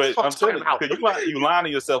 But I'm telling you, because you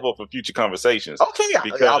lining yourself up for future conversations. Okay,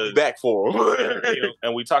 I'll be back for them.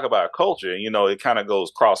 And we talk about culture, and it kind of goes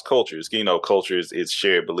cross cultures. Cultures is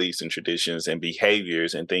shared beliefs and traditions and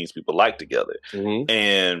behaviors and things people like together. Mm-hmm.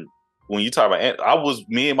 And when you talk about,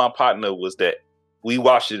 me and my partner was that we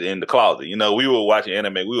watched it in the closet. We were watching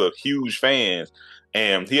anime. We were huge fans.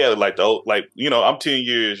 And he had I'm 10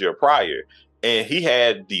 years your prior, and he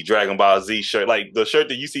had the Dragon Ball Z shirt, like the shirt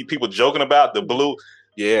that you see people joking about, the blue.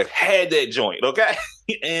 Yeah, had that joint, okay?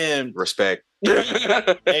 And respect.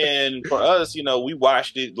 And for us, we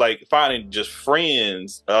watched it, like, finding just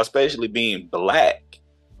friends, especially being Black,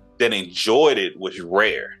 that enjoyed it was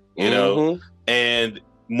rare, Mm-hmm. And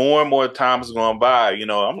more and more times going by,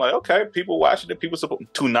 I'm like, okay, people watching it. People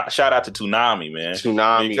shout out to Toonami, man.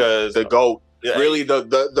 Toonami, because the GOAT. Really, the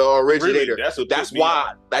originator. Really, that's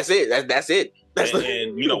why. That's it. That's it.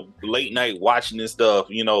 And late night watching this stuff.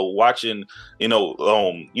 Watching.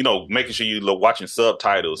 Making sure you watching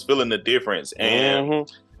subtitles, feeling the difference. And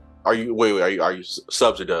are you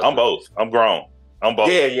subs or dubs? I'm both. I'm grown. I'm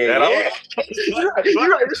both. Yeah. I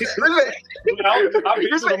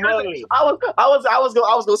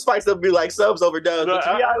was gonna spice up and be like subs over dubs. But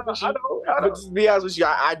to be honest with you,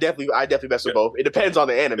 I definitely mess with both. It depends on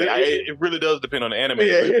the anime. It really does depend on the anime.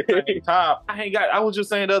 Yeah. At the same time, I was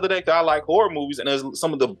just saying the other day, 'cause I like horror movies, and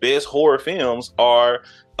some of the best horror films are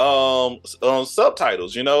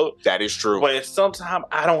subtitles. That is true. But sometimes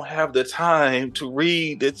I don't have the time to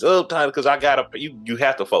read the subtitle, because you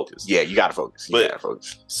have to focus. Yeah, you gotta focus.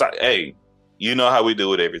 So, hey, you know how we do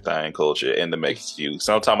with everything, culture, and the makes you.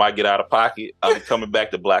 Sometimes I get out of pocket. I'm coming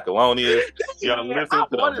back to Black Alonians. I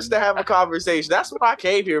want us to have a conversation. That's what I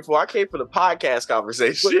came here for. I came for the podcast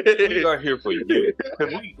conversation. We are here for you,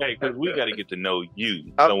 because we got to get to know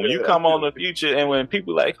you. So when you come on the future, and when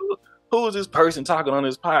people like, who is this person talking on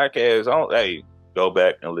this podcast? Hey, go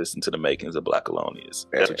back and listen to the makings of Black Alonians.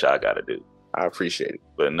 That's what y'all got to do. I appreciate it.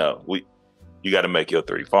 But no, you got to make your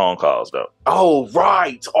 3 phone calls, though. Oh,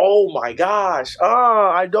 right. Oh, my gosh.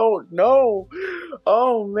 I don't know.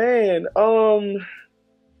 Oh, man.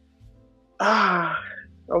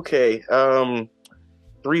 Okay.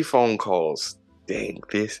 3 phone calls. Dang,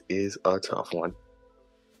 this is a tough one.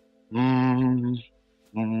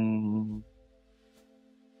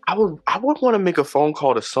 I would want to make a phone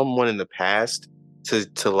call to someone in the past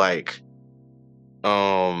to like,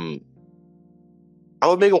 I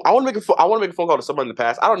want to make a phone call to someone in the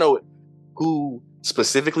past. I don't know who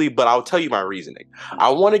specifically, but I'll tell you my reasoning. I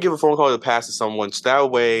want to give a phone call to the past to someone, so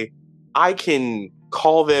that way I can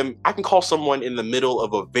call them. I can call someone in the middle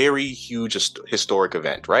of a very huge historic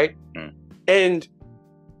event, right? And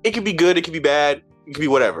it could be good, it could be bad, it could be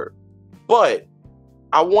whatever. But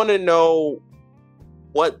I want to know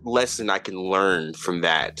what lesson I can learn from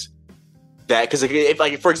that. Because if,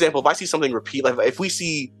 like, for example, if I see something repeat, like if we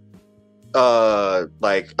see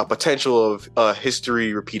like a potential of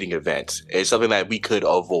history repeating event, it's something that we could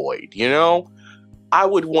avoid, I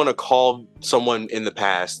would want to call someone in the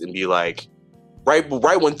past and be like, right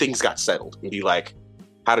when things got settled, and be like,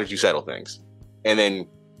 how did you settle things? And then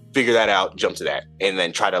figure that out, jump to that, and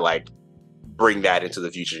then try to like bring that into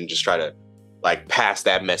the future and just try to like pass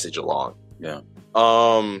that message along. Yeah.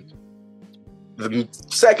 The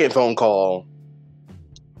second phone call,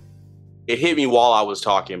 it hit me while I was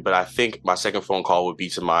talking, but I think my second phone call would be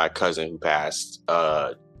to my cousin who passed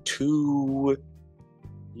 2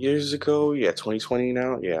 years ago. Yeah, 2020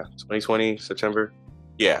 now. Yeah, 2020 September.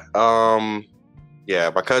 Yeah. My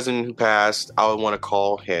cousin who passed. I would want to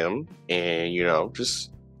call him and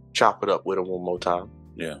just chop it up with him one more time.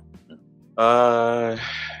 Yeah.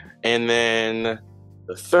 And then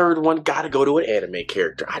The third one gotta go to an anime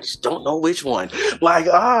character. I just don't know which one. Like,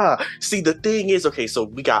 see, the thing is, okay, so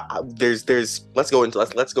we got there's let's go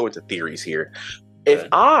into theories here. If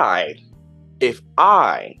I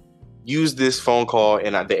use this phone call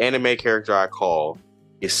and the anime character I call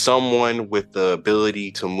is someone with the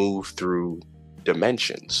ability to move through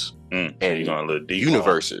dimensions and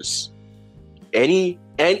universes. Any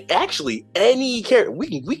character,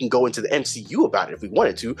 we can go into the MCU about it if we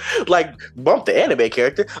wanted to. Like, bump the anime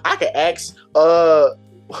character. I could ask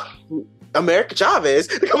America Chavez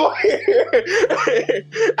to come over here.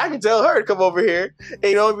 I can tell her to come over here and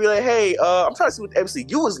be like, hey, I'm trying to see what the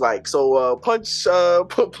MCU is like. So punch a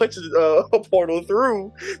portal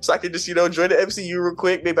through so I can just join the MCU real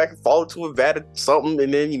quick. Maybe I can fall into a vat or something,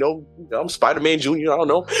 and then I'm Spider-Man Jr. I don't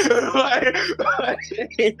know.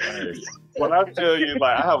 When I tell you,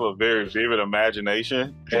 like, I have a very vivid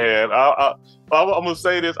imagination, and I'm gonna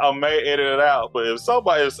say this, I may edit it out, but if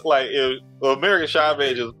somebody's like, if American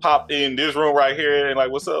Chavez just popped in this room right here and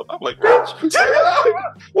like, what's up? I'm like, what are you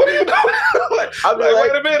doing? I'm like,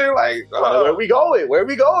 wait a minute, like, where we going? Where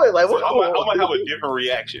we going? Like, I'm gonna have a different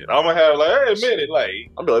reaction. I'm gonna have like, hey, a minute, like,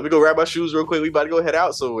 I'm like, let me go grab my shoes real quick. We about to go head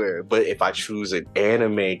out somewhere. But if I choose an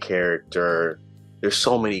anime character, there's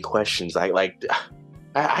so many questions. I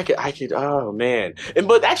could, oh man.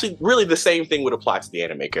 But actually, really the same thing would apply to the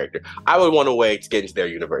anime character. I would want a way to get into their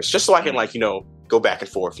universe, just so I can, go back and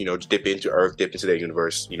forth, dip into Earth, dip into their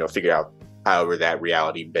universe, figure out however that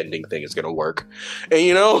reality bending thing is going to work.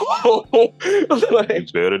 And,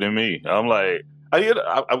 it's better than me. I'm like, but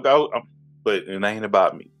it ain't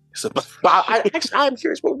about me. It's about, I'm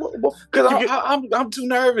curious, because I'm too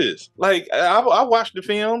nervous. Like, I watch the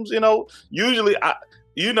films, usually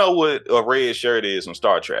you know what a red shirt is on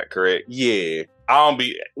Star Trek, correct? Yeah.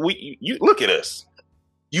 You look at us.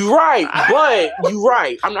 You're right.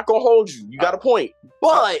 I'm not gonna hold you. You got a point.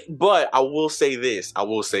 But I will say this.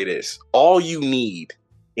 All you need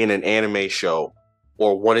in an anime show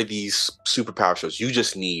or one of these superpower shows, you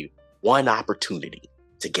just need one opportunity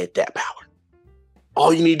to get that power.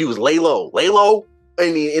 All you need to do is lay low.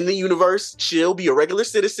 In the universe, chill, be a regular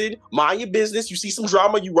citizen, mind your business. You see some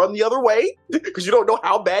drama, you run the other way because you don't know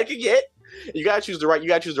how bad it can get. You gotta choose the right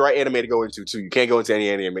anime to go into too. You can't go into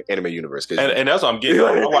any anime universe. And that's what I'm getting.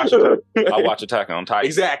 I watch Attack on Titan.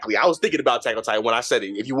 Exactly. I was thinking about Attack on Titan when I said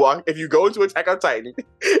it. If you go into Attack on Titan,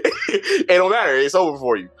 it don't matter. It's over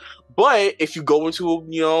for you. But if you go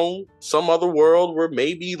into, some other world where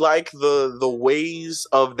maybe like the ways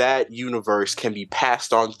of that universe can be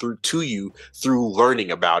passed on to you through learning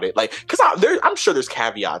about it, like, because I'm sure there's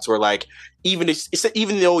caveats where like even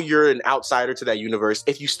though you're an outsider to that universe,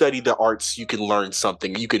 if you study the arts, you can learn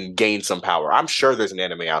something, you can gain some power. I'm sure there's an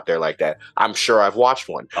anime out there like that. I'm sure I've watched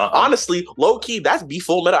one. Honestly, low key, that's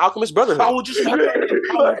Full Metal Alchemist Brotherhood. I would just we ain't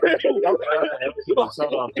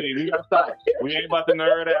about to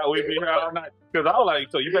nerd out. We be here all night. Because I was like,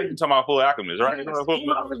 so you talking about Full Alchemist, right?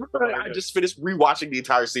 I just finished rewatching the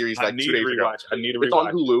entire series 2 days ago. I need to rewatch. It's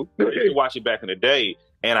on Hulu. I need to watch it back in the day.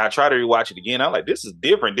 And I try to rewatch it again. I'm like, this is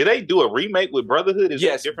different. Did they do a remake with Brotherhood?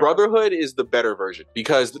 Yes, Brotherhood is the better version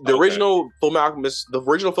because the original Full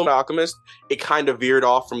Metal Alchemist, it kind of veered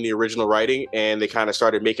off from the original writing, and they kind of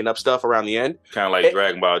started making up stuff around the end, kind of like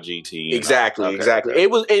Dragon Ball GT. Exactly.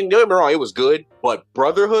 It was, and don't get me wrong, it was good, but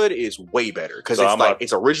Brotherhood is way better because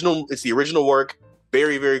it's original. It's the original work,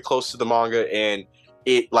 very very close to the manga, and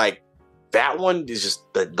it like. That one is just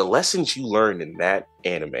the lessons you learn in that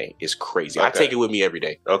anime is crazy. Okay. I take it with me every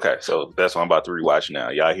day. Okay, so that's what I'm about to rewatch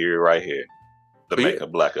now. Y'all hear it right here. The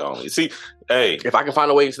Makeup Black only. See, hey, if I can find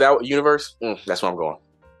a way into that universe, that's where I'm going.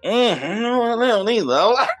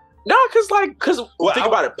 No, because think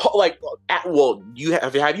about it.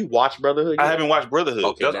 Have you watched Brotherhood yet? I haven't watched Brotherhood.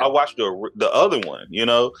 Okay, I watched the other one.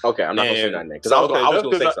 Okay, I'm not gonna say that name because I was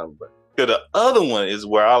gonna say something, but. The other one is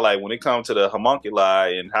where I like when it comes to the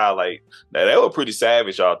homunculi and how like they were pretty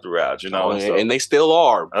savage all throughout, and they still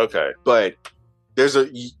are. Okay, but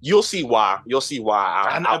you'll see why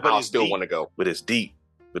I still want to go. But it's deep.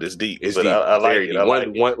 It's deep. I like it.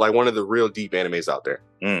 Deep. One of the real deep animes out there.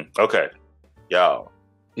 Okay, y'all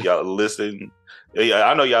listen. Yeah,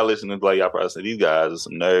 I know y'all listening, like y'all probably say these guys are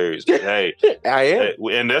some nerds. But hey, I am,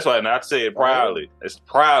 and that's why. And I say it proudly. It's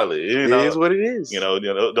proudly. It is what it is.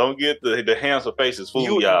 Don't get the handsome faces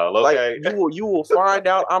fool y'all. Okay, you will find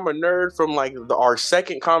out I'm a nerd from like our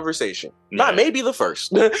second conversation, not maybe the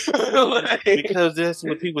first. Because that's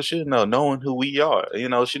what people should know, knowing who we are.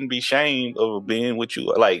 Shouldn't be ashamed of being what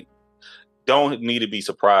you are. Like, don't need to be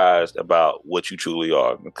surprised about what you truly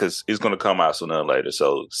are because it's going to come out sooner or later.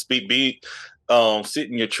 So sit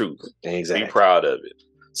in your truth. Exactly. Be proud of it.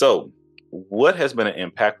 So what has been an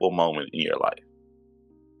impactful moment in your life?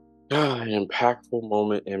 An impactful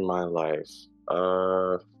moment in my life.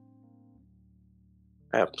 I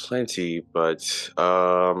have plenty, but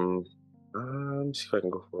let me see if I can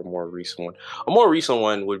go for a more recent one. A more recent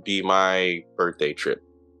one would be my birthday trip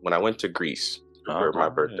when I went to Greece for my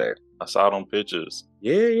Alright. birthday. I saw it on pictures.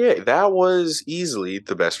 Yeah, that was easily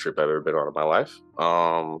the best trip I've ever been on in my life.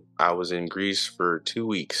 I was in Greece for 2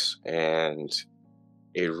 weeks, and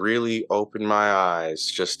it really opened my eyes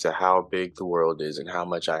just to how big the world is and how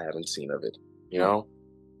much I haven't seen of it. You know,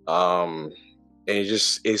 and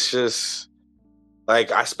it's just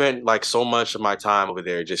like I spent like so much of my time over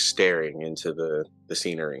there just staring into the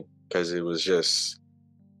scenery because it was just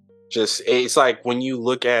it's like when you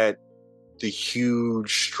look at the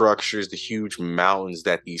huge structures, the huge mountains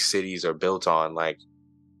that these cities are built on, like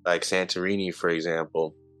Santorini, for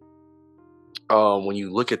example. When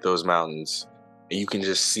you look at those mountains, and you can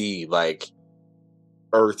just see like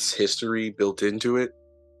Earth's history built into it,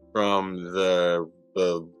 from the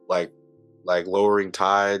like lowering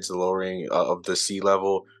tides, the lowering of the sea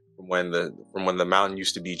level, from when the mountain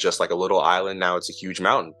used to be just like a little island, now it's a huge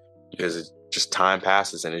mountain because it just time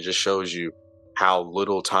passes, and it just shows you how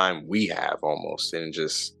little time we have almost, and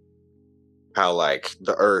just how like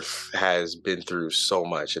the earth has been through so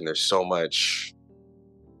much, and there's so much,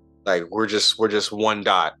 like we're just one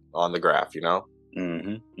dot on the graph, you know.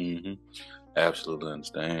 Absolutely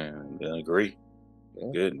understand and agree.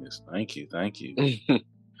 Yeah. Goodness, thank you.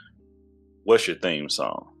 What's your theme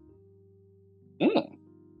song?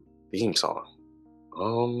 Theme song.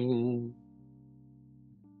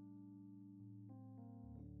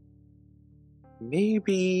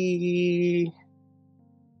 Maybe.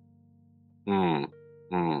 I'm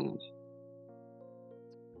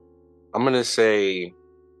gonna say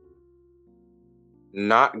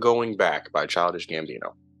 "Not Going Back" by Childish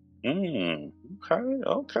Gambino.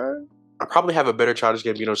 Okay. I probably have a better Childish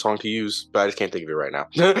Gambino song to use, but I just can't think of it right now.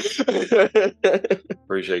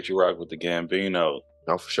 Appreciate you rock with the Gambino.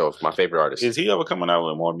 No, for sure. My favorite artist. Is he ever coming out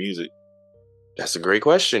with more music? That's a great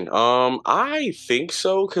question. I think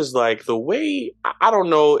so, because like the way I don't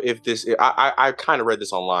know if this I kind of read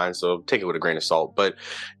this online, so take it with a grain of salt. But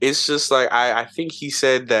it's just like I think he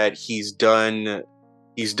said that he's done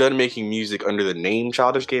making music under the name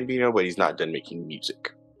Childish Gambino, but he's not done making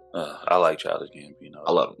music. I like Childish Gambino.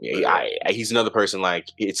 I love him. Yeah, he's another person. Like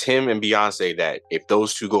it's him and Beyonce that if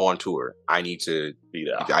those two go on tour, I need to be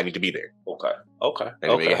there. I need to be there. Okay.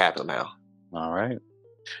 And make it happen now. All right.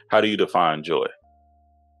 How do you define joy?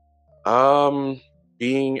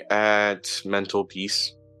 Being at mental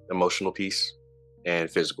peace, emotional peace, and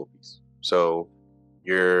physical peace. So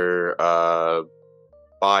your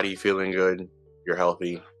body feeling good, you're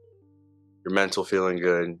healthy, your mental feeling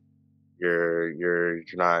good, you're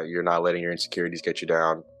not letting your insecurities get you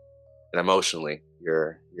down, and emotionally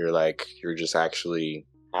you're just actually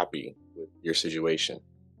happy with your situation,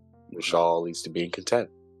 which all leads to being content.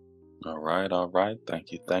 All right.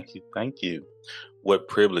 Thank you. What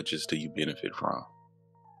privileges do you benefit from?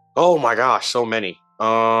 Oh my gosh, so many.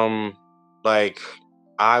 Like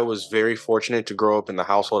I was very fortunate to grow up in the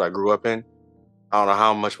household I grew up in. I don't know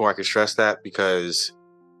how much more I could stress that, because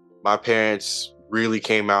my parents really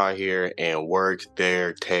came out here and worked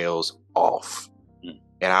their tails off.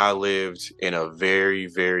 And I lived in a very,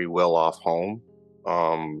 very well-off home.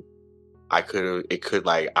 I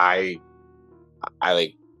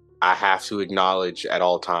have to acknowledge at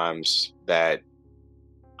all times that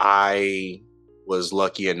I was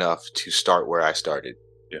lucky enough to start where I started.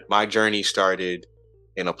 Yeah. My journey started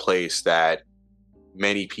in a place that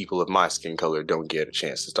many people of my skin color don't get a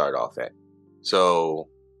chance to start off at. So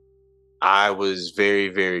I was very,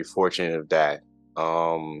 very fortunate of that.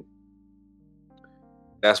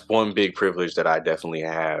 That's one big privilege that I definitely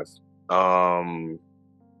have.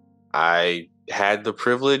 I had the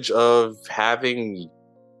privilege of having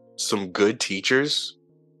some good teachers,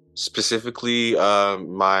 specifically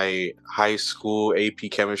my high school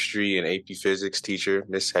AP chemistry and AP physics teacher,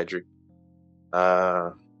 Miss Hedrick.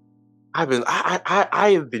 I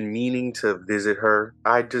have been meaning to visit her.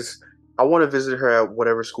 I want to visit her at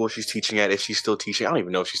whatever school she's teaching at, if she's still teaching. I don't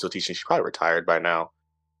even know if she's still teaching. She's probably retired by now.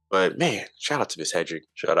 But man, shout out to Miss Hedrick.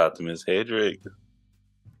 Shout out to Miss Hedrick.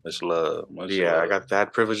 Much love. I got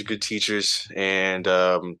that privilege of good teachers, and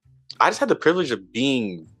I just had the privilege of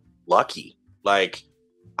being lucky. Like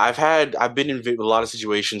I've been in a lot of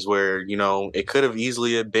situations where, you know, it could have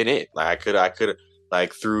easily have been it. Like I could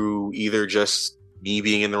like through either just me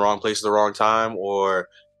being in the wrong place at the wrong time, or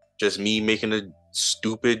just me making a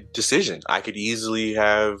stupid decision. I could easily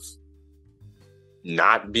have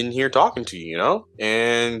not been here talking to you, you know?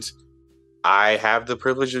 And I have the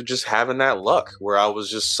privilege of just having that luck where I was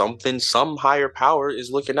just some higher power is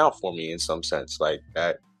looking out for me in some sense. Like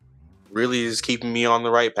that really is keeping me on the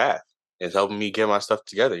right path. It's helping me get my stuff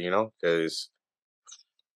together, because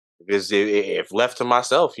if left to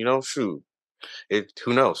myself, shoot,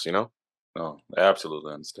 who knows, No,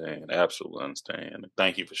 absolutely understand. Absolutely understand.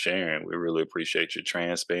 Thank you for sharing. We really appreciate your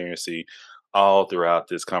transparency all throughout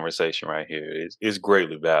this conversation right here. It's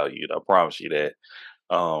greatly valued. I promise you that.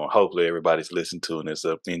 Hopefully everybody's listening to this,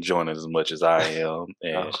 enjoying it as much as I am. I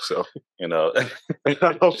And hope so.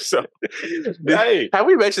 I hope so. Hey, Have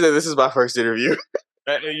we mentioned that this is my first interview?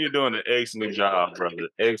 you're doing an excellent job, brother.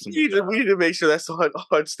 Excellent. We need to make sure that's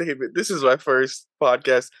on statement. This is my first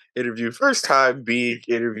podcast interview, first time being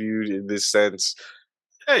interviewed in this sense.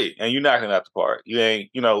 Hey, and you're knocking out the park. You ain't,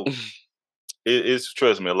 it's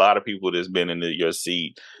trust me, a lot of people that's been in your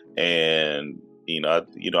seat, and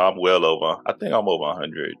I'm well over. I think I'm over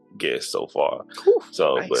 100 guests so far. Whew,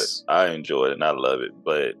 so, nice. But I enjoy it and I love it.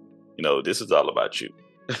 But this is all about you.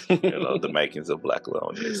 The makings of Black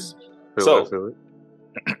Aloneness. I feel it.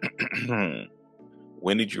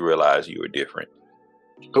 When did you realize you were different?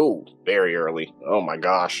 Oh, very early. Oh my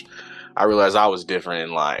gosh. I realized I was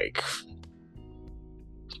different in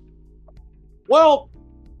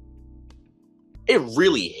it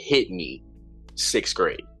really hit me 6th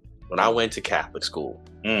grade when I went to Catholic school.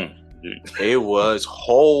 It was,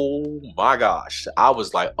 oh my gosh. I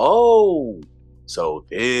was like, oh, so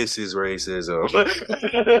this is racism.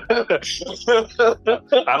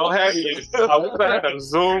 I don't have it. I wish I had a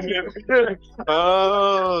Zoom in.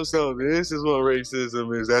 Oh, so this is what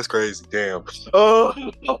racism is. That's crazy. Damn.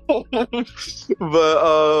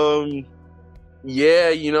 But yeah,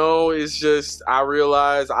 it's just I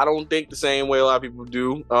realize I don't think the same way a lot of people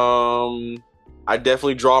do. I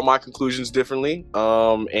definitely draw my conclusions differently.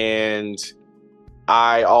 And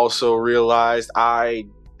I also realized I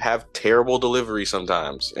have terrible delivery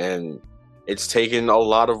sometimes, and it's taken a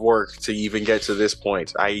lot of work to even get to this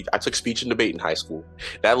point. I took speech and debate in high school.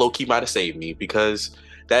 That low-key might have saved me, because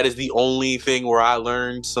that is the only thing where I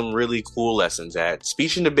learned some really cool lessons at.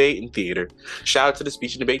 Speech and debate and theater. Shout out to the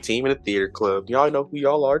speech and debate team and the theater club. Y'all know who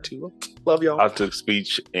y'all are too. Love y'all. I took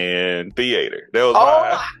speech and theater. That was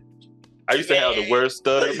I used to have the worst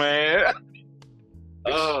stutter, man.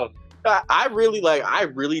 I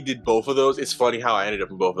really did both of those. It's funny how I ended up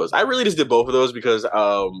in both of those. I really just did both of those because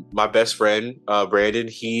my best friend Brandon,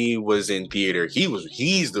 he was in theater.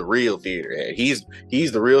 He's the real theater head. He's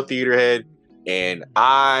the real theater head, and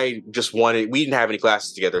I just we didn't have any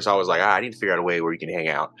classes together, so I was like, I need to figure out a way where we can hang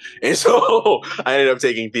out. And so I ended up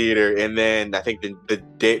taking theater, and then I think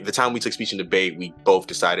the time we took speech and debate, we both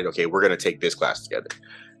decided, okay, we're gonna take this class together.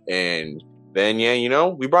 And then,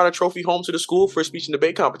 we brought a trophy home to the school for a speech and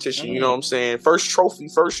debate competition. You know what I'm saying? First trophy. You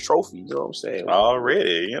know what I'm saying?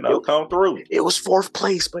 Already, come through. It was 4th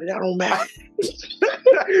place, but that don't matter.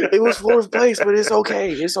 It was 4th place, but it's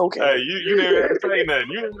okay. It's okay. Hey, you didn't have to say nothing.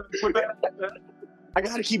 You didn't have to put that. I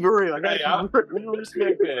gotta keep it real. We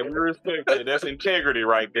respect that. We respect that. That's integrity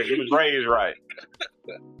right there. It was raised right.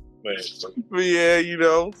 But yeah,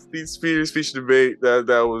 speech and debate. That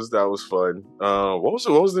was fun. What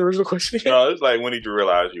was the original question? No, it's like, when did you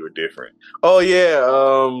realize you were different? Oh yeah,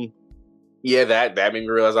 yeah. That made me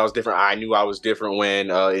realize I was different. I knew I was different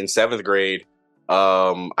when in 7th grade.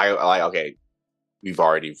 Okay, we've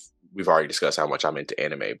already discussed how much I'm into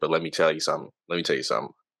anime, but let me tell you something.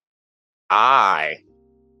 I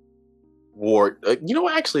wore.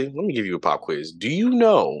 Actually, let me give you a pop quiz. Do you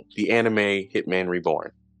know the anime Hitman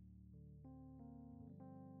Reborn?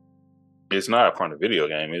 It's not from the video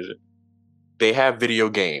game, is it? They have video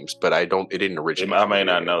games, but it didn't originate. I may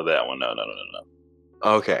not know that one. No.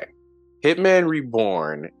 Okay. Hitman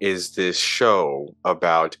Reborn is this show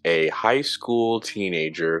about a high school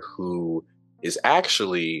teenager who is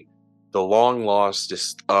actually the long lost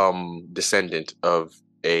descendant of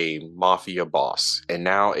a mafia boss. And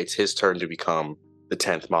now it's his turn to become the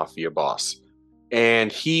 10th mafia boss.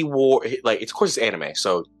 And he wore, of course it's anime,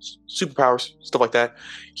 so superpowers, stuff like that.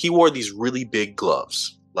 He wore these really big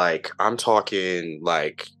gloves. I'm talking,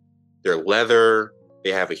 they're leather.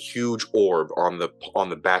 They have a huge orb on the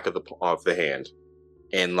back of the hand.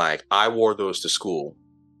 And, I wore those to school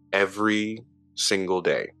every single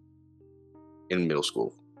day in middle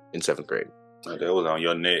school, in 7th grade. That was on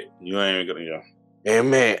your neck. You ain't gonna,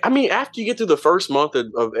 And man, I mean, after you get through the first month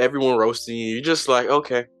of everyone roasting you, you're just like,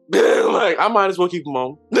 okay. I might as well keep them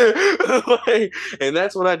on. And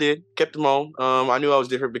that's what I did. Kept them on. I knew I was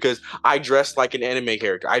different because I dressed like an anime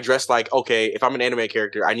character. I dressed like, okay, if I'm an anime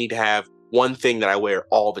character, I need to have one thing that I wear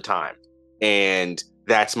all the time. And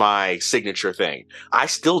that's my signature thing. I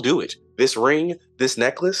still do it. this ring, this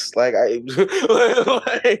necklace, like I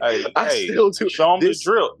Hey, still do. show them the This-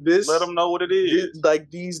 drip. this- Let them know what it is.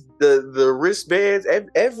 Like these, the wristbands,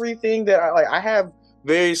 everything that I like. I have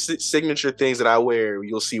very signature things that I wear.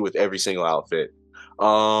 You'll see with every single outfit.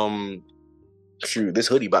 Shoot, this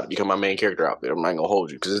hoodie about to become my main character outfit. I'm not gonna hold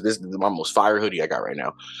you because this is my most fire hoodie I got right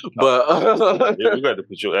now. But Yeah, we got to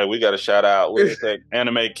put you. We got to shout out with that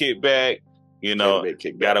anime kickback. You know,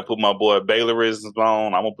 got to put my boy Baylerisms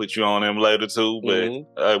on. I'm gonna put you on them later too. But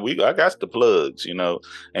I got the plugs. You know,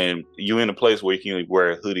 and you in a place where you can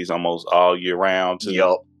wear hoodies almost all year round too.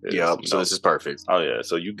 Yep. You So know. this is perfect. Oh yeah,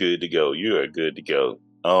 so you good to go. You are good to go.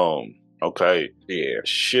 Okay. Yeah.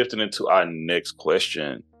 Shifting into our next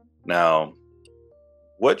question. Now,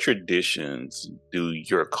 what traditions do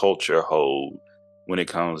your culture hold when it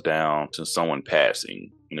comes down to someone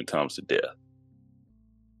passing, when it comes to death?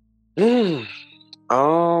 It's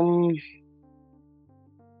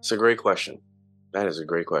a great question. That is a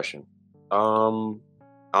great question.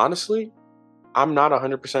 Honestly, I'm not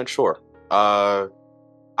 100% sure.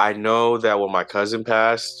 I know that when my cousin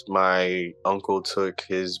passed, my uncle took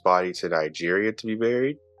his body to Nigeria to be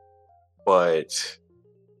buried, but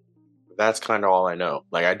that's kind of all I know.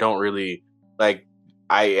 Like, I don't really like.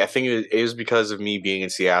 I think it was because of me being in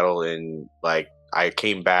Seattle, and like I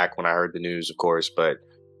came back when I heard the news, of course, but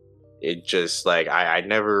it just like I'd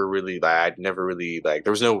never really like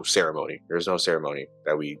there was no ceremony. There was no ceremony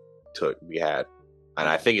that we had. And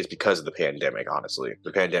I think it's because of the pandemic, honestly.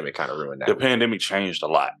 The pandemic kind of ruined that. The pandemic changed a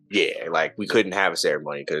lot. Yeah, like we couldn't have a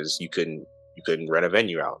ceremony because you couldn't rent a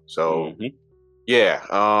venue out. So yeah,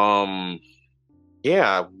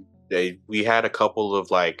 we had a couple of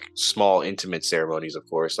like small intimate ceremonies, of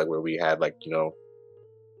course, like where we had like, you know,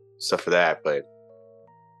 stuff for that, but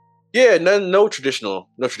yeah, no traditional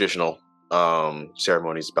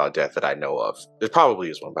ceremonies about death that I know of. There probably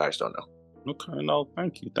is one, but I just don't know. Okay, no,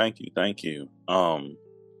 thank you. I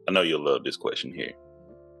know you'll love this question here.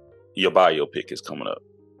 Your biopic is coming up.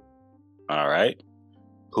 All right.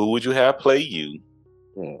 Who would you have play you?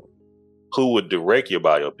 Who would direct your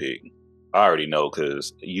biopic? I already know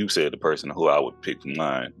because you said the person who I would pick from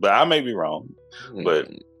mine, but I may be wrong. But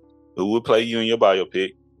who would play you in your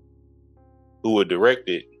biopic? Who would direct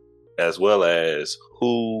it? As well as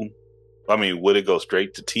would it go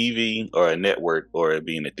straight to TV or a network, or it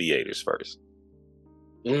be in the theaters first?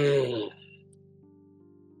 Who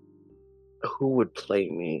would play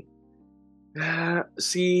me?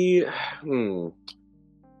 See,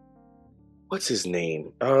 what's his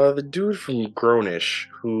name? The dude from Grownish,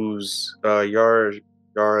 who's Yara's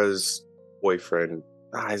boyfriend.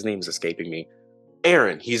 His name's escaping me.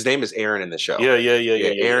 Aaron. His name is Aaron in the show. Yeah.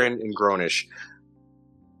 Aaron in Grownish.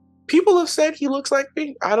 People have said he looks like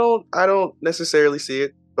me. I don't necessarily see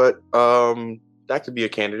it, but that could be a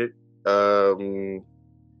candidate.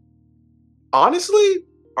 Honestly,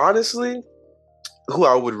 who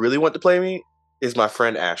I would really want to play me is my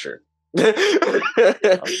friend Asher.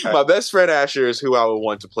 My best friend Asher is who I would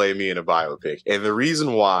want to play me in a biopic, and the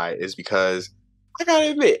reason why is because I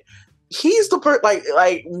gotta admit, he's the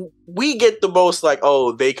like we get the most like,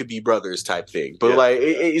 oh, they could be brothers type thing, but like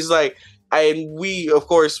it's like, and we, of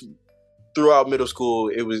course, throughout middle school,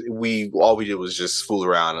 all we did was just fool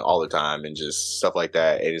around all the time and just stuff like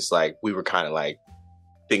that. And it's like we were kind of like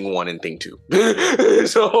thing one and thing two.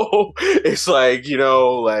 So it's like, you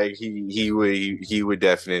know, like he would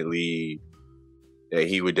definitely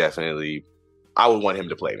I would want him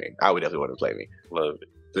to play me. I would definitely want him to play me. Love it.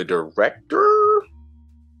 The director,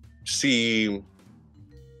 see,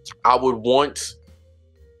 I would want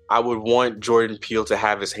Jordan Peele to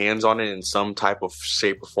have his hands on it in some type of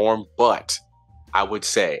shape or form, but I would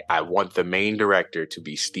say I want the main director to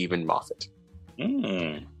be Stephen Moffat.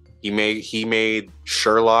 He made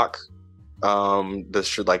Sherlock,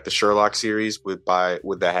 the Sherlock series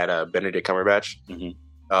that had Benedict Cumberbatch,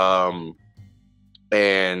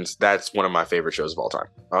 and that's one of my favorite shows of all time.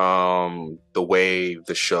 The way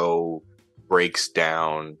the show breaks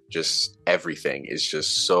down just everything is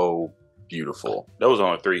just so beautiful. That was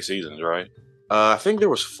only 3 seasons, right? I think there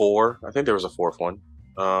was 4. I think there was a 4th one.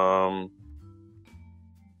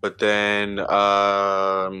 But then,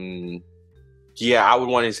 yeah, I would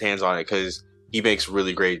want his hands on it because he makes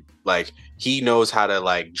really great, like, he knows how to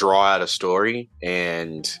like draw out a story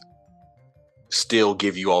and still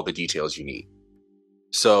give you all the details you need.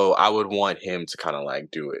 So I would want him to kind of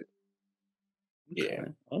like do it. Yeah.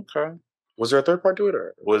 Okay. Was there a third part to it,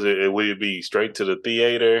 or would it be straight to the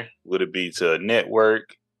theater? Would it be to a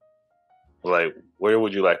network? Like, where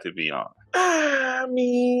would you like to be on? I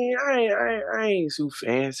mean, I ain't too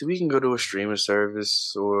fancy. We can go to a streaming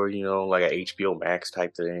service or, like a HBO Max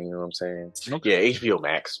type thing. You know what I'm saying? Okay. Yeah, HBO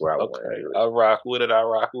Max. Where I want Okay, to do it. I rock with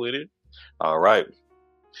it. All right.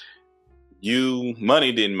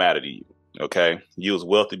 Money didn't matter to you. Okay, you was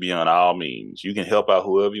wealthy beyond all means. You can help out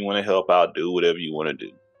whoever you want to help out. Do whatever you want to do.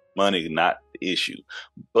 Money is not the issue,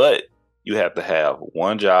 but you have to have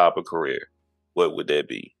one job or career. What would that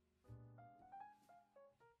be?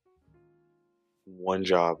 One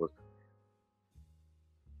job.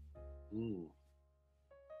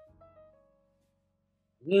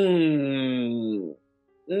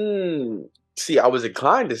 See, I was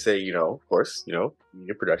inclined to say, of course,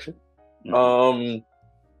 media production. Mhm.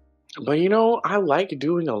 But I like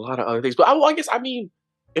doing a lot of other things. But I guess,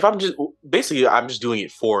 if I'm just doing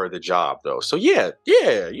it for the job though. So yeah.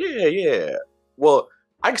 Well,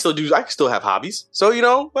 I can still have hobbies.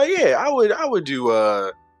 So, but yeah, I would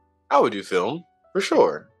do film for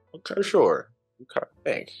sure. Okay. For sure. Okay.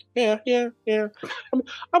 Thanks. Yeah.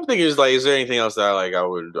 I'm thinking, is there anything else that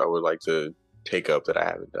I would like to take up that I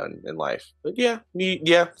haven't done in life? But yeah,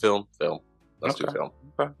 film. Let's do Okay. film.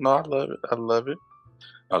 Okay. No, I love it.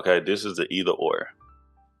 Okay, this is the either or.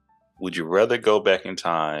 Would you rather go back in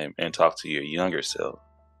time and talk to your younger self,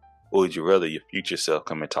 or would you rather your future self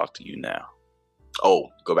come and talk to you now? Oh,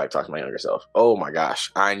 go back, talk to my younger self. Oh my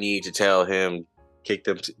gosh, I need to tell him, kick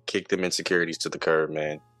them insecurities to the curb,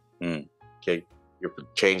 man.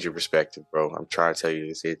 Change your perspective, bro. I'm trying to tell you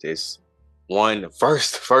this. It's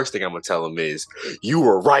first thing I'm gonna tell him is, you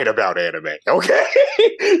were right about anime. Okay,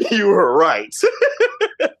 you were right.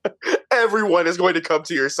 Everyone is going to come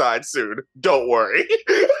to your side soon. Don't worry.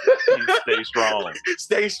 Stay strong.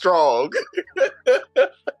 Stay strong.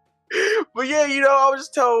 But yeah, I was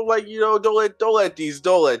just telling him, don't let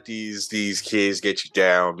these kids get you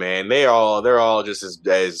down, man. They're all just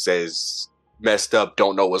as messed up,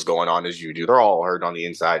 don't know what's going on as you do. They're all hurt on the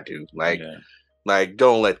inside too. Like,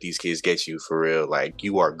 don't let these kids get you, for real. Like,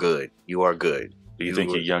 you are good. You are good. Do you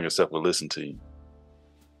think your younger self will listen to you?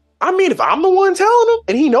 I mean, if I'm the one telling him,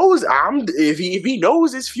 and he knows if he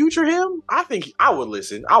knows it's future him, I think I would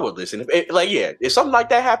listen. If something like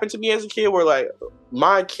that happened to me as a kid, where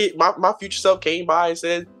my future self came by and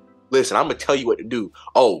said, "Listen, I'm gonna tell you what to do.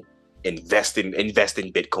 Oh, invest in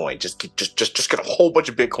Bitcoin. Just get a whole bunch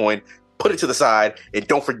of Bitcoin, put it to the side, and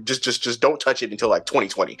just don't touch it until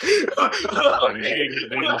 2020.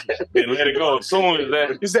 Then let it go as soon as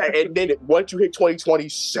that. Is that, and then once you hit 2020,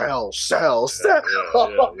 sell.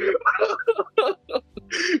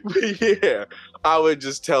 But yeah, I would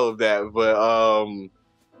just tell him that. But I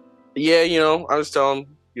just tell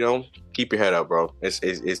him, keep your head up, bro.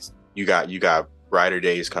 It's you got brighter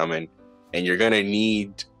days coming, and you're gonna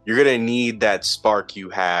need that spark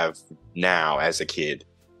you have now as a kid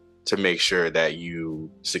to make sure that you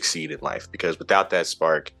succeed in life, because without that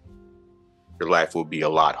spark, your life will be a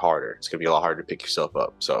lot harder. It's gonna be a lot harder to pick yourself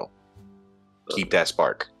up. So keep that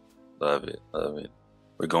spark. Love it.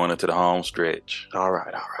 We're going into the home stretch. All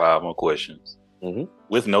right. 5 more questions. Mm-hmm.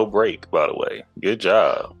 With no break, by the way. Good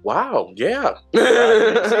job. Wow. Yeah.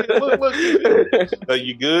 Look. Are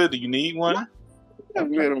you good? Do you need one? Yeah,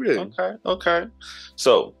 I'm good. Okay.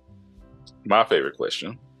 So, my favorite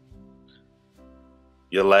question.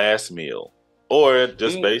 Your last meal, or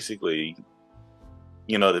just basically,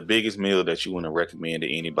 the biggest meal that you want to recommend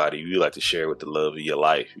to anybody you like to share with the love of your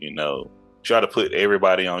life. Try to put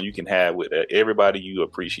everybody on you can have with everybody you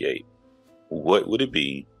appreciate. What would it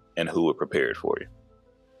be, and who would prepare it for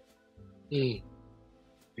you?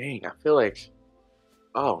 Dang, I feel like,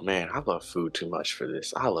 oh man, I love food too much for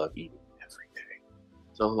this. I love eating every day.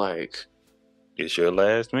 So It's your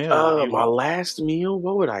last meal. My last meal.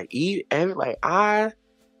 What would I eat?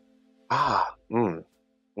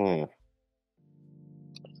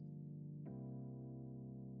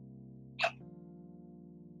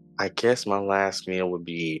 I guess my last meal would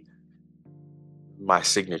be my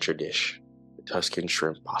signature dish, the Tuscan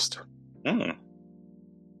shrimp pasta.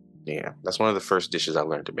 Yeah, that's one of the first dishes I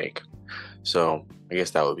learned to make. So I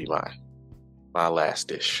guess that would be my last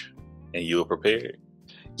dish. And you were prepared?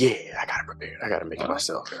 Yeah, I gotta prepare it. I gotta make it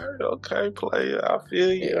myself. Okay, player. I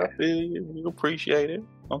feel you. Yeah. I feel you. You appreciate it.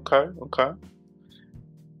 Okay.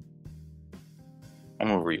 I'm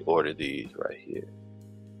gonna reorder these right here.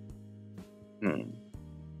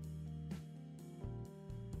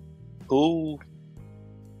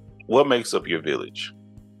 What makes up your village?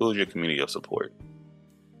 Who's your community of support?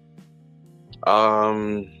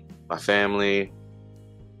 My family,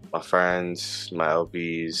 my friends, my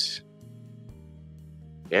LPs.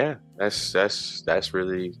 Yeah, that's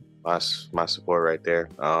really my support right there.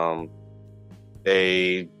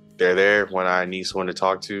 They they're there when I need someone to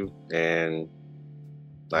talk to, and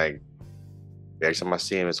like every time I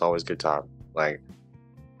see them, it's always a good time. Like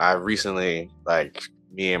I recently, like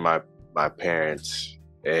me and my parents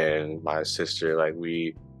and my sister, like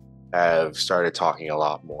we have started talking a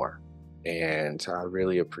lot more, and I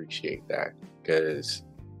really appreciate that because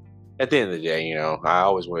at the end of the day, you know, I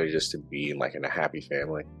always wanted just to be like in a happy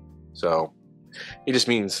family. So it just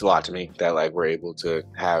means a lot to me that like we're able to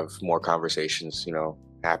have more conversations, you know,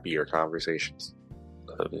 happier conversations.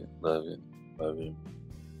 Love it, love it, love it.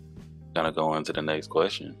 Gonna go on to the next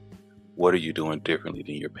question. What are you doing differently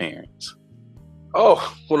than your parents?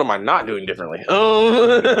 Oh, what am I not doing differently?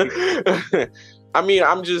 I mean,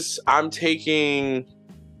 I'm taking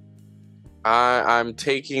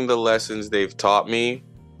the lessons they've taught me,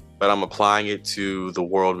 but I'm applying it to the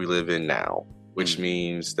world we live in now, which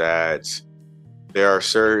means that there are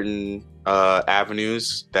certain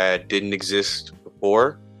avenues that didn't exist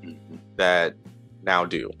before that now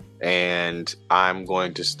do. And I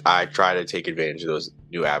try to take advantage of those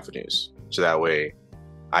new avenues. So that way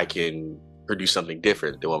I can produce something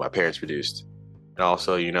different than what my parents produced. And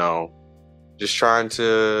also, you know, just trying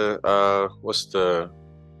to, what's the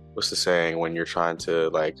saying when you're trying to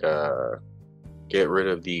like, get rid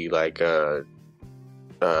of the like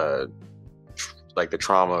the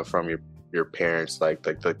trauma from your parents, like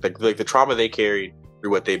the trauma they carried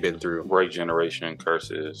through what they've been through. Breaking generation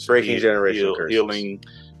curses. Healing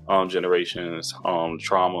generations,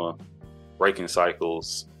 trauma, breaking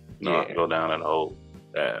cycles, go down that hole.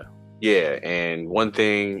 Yeah, and one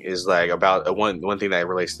thing is like about one thing that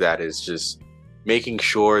relates to that is just making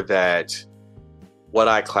sure that what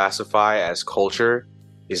I classify as culture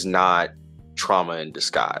is not trauma in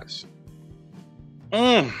disguise.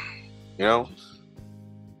 You know,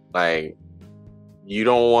 like you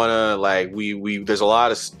don't want to like we there's a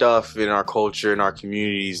lot of stuff in our culture, in our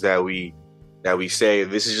communities that we say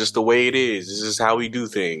this is just the way it is. This is how we do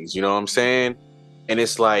things. You know what I'm saying? And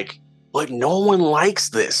it's like, but no one likes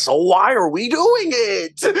this, so why are we doing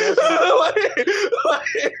it?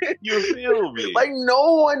 like, you feel me? Like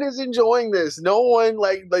no one is enjoying this. No one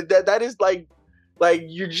like that. That is like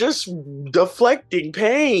you're just deflecting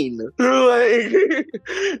pain. Like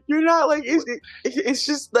you're not like it's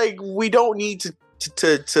just like we don't need to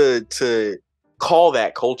call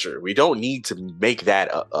that culture. We don't need to make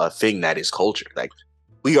that a thing that is culture. Like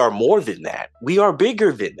we are more than that. We are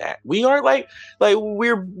bigger than that. We are like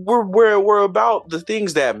we're about the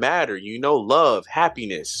things that matter. You know, love,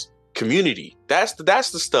 happiness, community. That's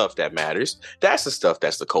the stuff that matters. That's the stuff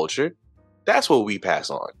that's the culture. That's what we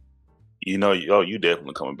pass on. You know, you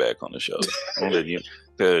definitely coming back on the show. I'm letting you,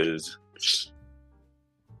 because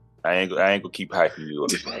I ain't gonna keep hyping you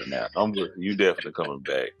up right now. You definitely coming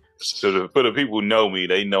back. So for the people who know me,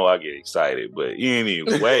 they know I get excited. But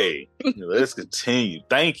anyway, let's continue.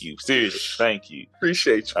 Thank you, seriously, thank you.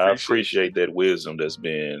 Appreciate you. I appreciate that wisdom that's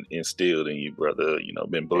been instilled in you, brother. You know,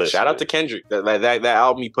 been blessed. Shout out to Kendrick. That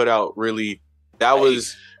album he put out really. That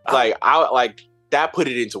was that put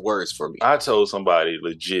it into words for me. I told somebody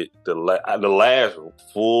legit the last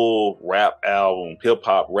full rap album, hip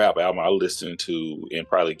hop rap album I listened to in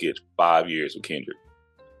probably get 5 years with Kendrick,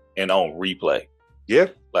 and on replay. Yeah,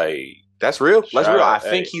 like that's real. That's real. I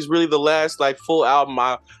think he's really the last like full album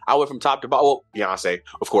I went from top to bottom. Well, Beyonce,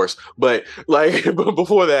 of course, but like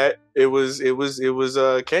before that, it was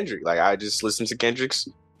Kendrick. Like I just listened to Kendrick's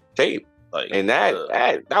tape. Like, and that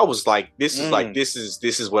was like this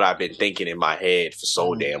is what I've been thinking in my head for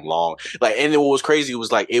so damn long. Like, and what was crazy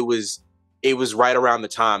was like it was right around the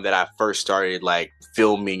time that I first started like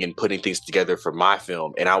filming and putting things together for my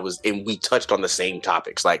film, and we touched on the same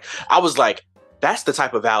topics. Like I was like, that's the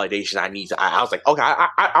type of validation I need. I was like, okay,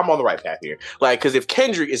 I'm on the right path here. Like, because if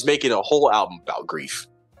Kendrick is making a whole album about grief,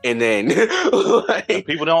 and then like,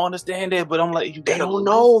 people don't understand that, but I'm like, they don't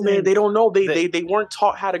know, man. They don't know. They weren't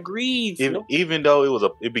taught how to grieve. Even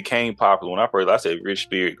though it became popular when I said Rich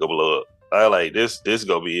Spirit go blow up. I like this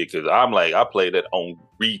gonna be it, because I'm like, I played that on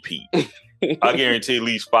repeat. I guarantee at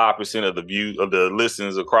least 5% of the views of the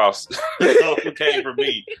listens across came from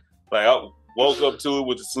me. Like I woke up to it,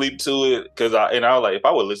 with sleep to it, because I was like, if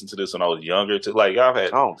I would listen to this when I was younger, to like I've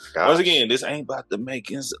had. Oh God! Once again, this ain't about the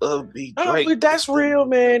makings of the Drake. But that's real,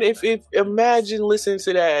 man. If imagine listening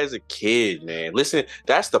to that as a kid, man. Listen,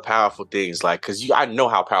 that's the powerful things, like, because I know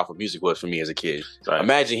how powerful music was for me as a kid. Right.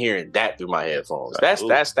 Imagine hearing that through my headphones. Right.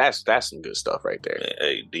 That's some good stuff right there.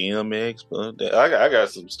 Hey, DMX, but I got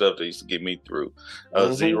some stuff that used to get me through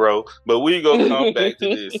zero. But we gonna come back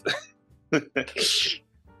to this.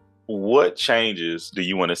 What changes do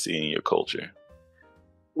you want to see in your culture?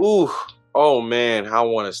 Ooh, Oh man, I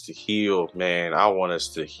want us to heal, man. I want us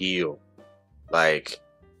to heal. Like,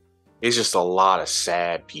 it's just a lot of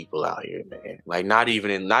sad people out here, man. Like, not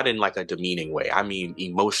in like a demeaning way. I mean,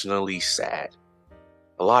 emotionally sad.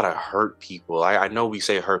 A lot of hurt people. I know we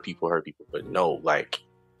say hurt people, but no, like,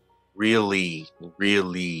 really,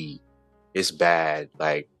 really, it's bad.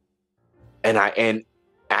 Like, and I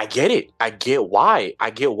get it. I get why. I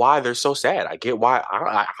get why they're so sad. I get why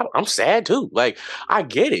I'm sad too. Like, I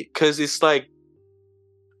get it, because it's like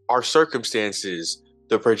our circumstances,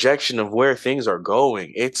 the projection of where things are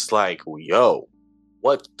going. It's like, yo,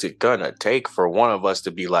 what's it gonna take for one of us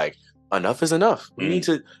to be like, enough is enough. We need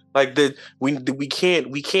to, like, we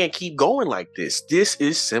can't keep going like this. This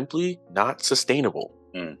is simply not sustainable.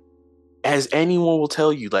 As anyone will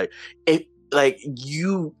tell you, like,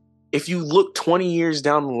 if you look 20 years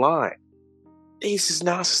down the line, this is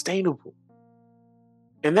not sustainable.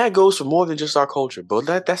 And that goes for more than just our culture,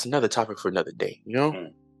 but that's another topic for another day, you know?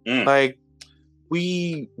 Like,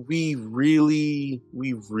 we really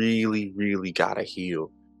gotta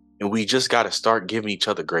heal. And we just gotta start giving each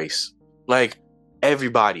other grace. Like,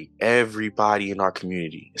 everybody in our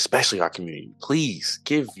community, especially our community, please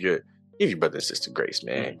give your brother and sister grace,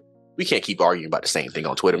 man. We can't keep arguing about the same thing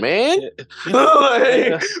on Twitter, man.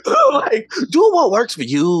 like, do what works for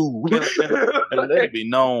you. And let it be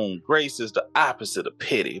known, grace is the opposite of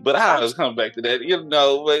pity. But I always come back to that, you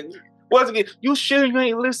know. But once again, you sure you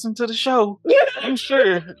ain't listened to the show? You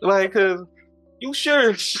sure? Like, cause you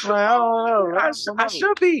sure? Like, I don't know. I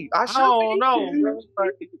should be. I don't know. Bro.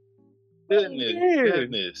 Like,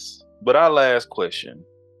 goodness. But our last question.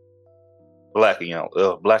 Black and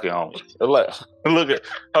homie. Look at,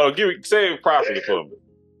 say it properly for me.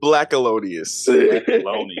 Blackalonious.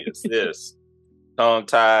 Blackalonious, yes. Tongue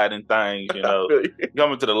tied and things, you know.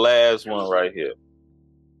 Coming to the last one right here.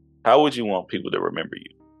 How would you want people to remember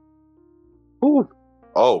you? Ooh.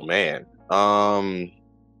 Oh man.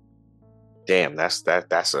 Damn, that's the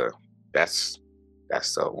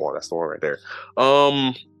one right there.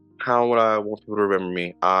 How would I want people to remember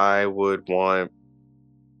me? I would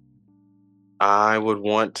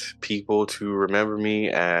want people to remember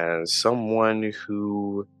me as someone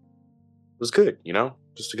who was good, you know,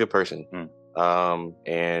 just a good person.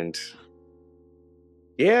 And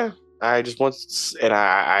yeah, I just want, and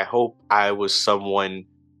I hope I was someone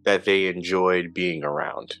that they enjoyed being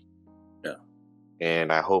around. Yeah.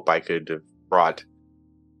 And I hope I could have brought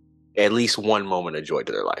at least one moment of joy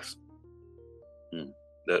to their life.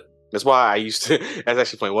 That's why I used to, I was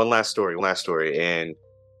actually playing one last story. And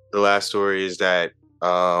the last story is that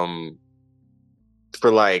for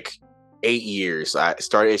like 8 years, it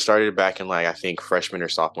started back in, like, I think freshman or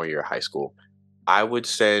sophomore year of high school. I would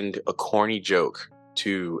send a corny joke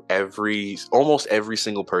to almost every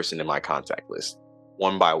single person in my contact list,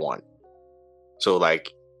 one by one. So, like,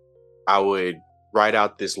 I would write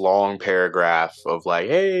out this long paragraph of like,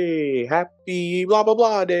 hey, happy blah blah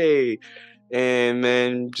blah day, and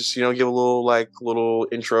then just, you know, give a little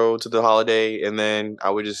intro to the holiday, and then I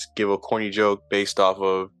would just give a corny joke based off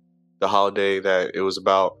of the holiday that it was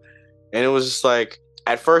about. And it was just like,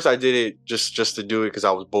 at first I did it just to do it because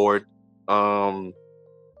I was bored.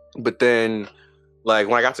 But then, like,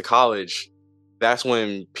 when I got to college, that's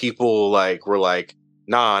when people like were like,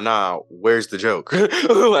 nah, where's the joke?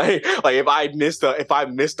 like if I missed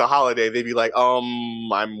a holiday, they'd be like,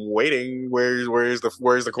 I'm waiting. Where's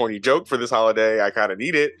the corny joke for this holiday? I kind of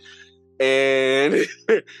need it. And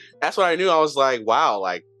that's when I knew. I was like, wow,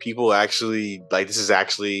 like, people actually, like, this is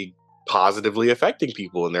actually positively affecting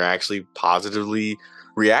people, and they're actually positively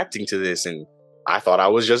reacting to this. And I thought I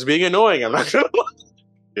was just being annoying. I'm not gonna lie.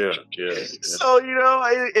 Yeah. So, you know,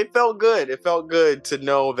 it felt good. It felt good to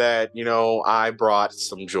know that, you know, I brought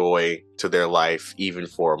some joy to their life, even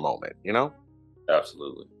for a moment, you know?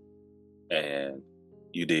 Absolutely. And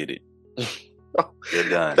you did it. You're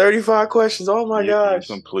done. 35 questions. Oh my gosh.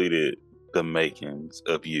 You completed the makings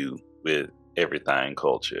of you with Everything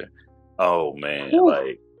Culture. Oh man. Whew.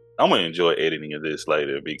 Like, I'm going to enjoy editing of this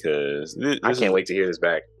later, because I can't wait to hear this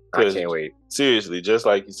back. I can't wait. Seriously, just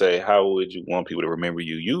like you say, how would you want people to remember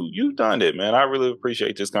you? You've done it, man. I really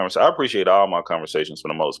appreciate this conversation. I appreciate all my conversations for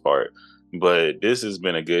the most part, but this has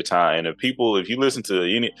been a good time. And if you listen to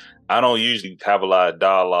any, I don't usually have a lot of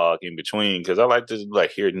dialogue in between, because I like to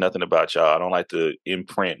hear nothing about y'all. I don't like to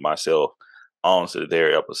imprint myself onto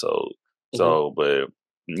their episode. Mm-hmm. So, but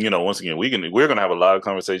you know, once again, we're gonna have a lot of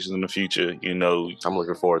conversations in the future. You know, I'm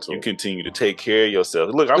looking forward to it. You continue to take care of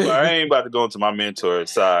yourself. Look, I ain't about to go into my mentor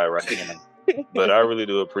side right now, but I really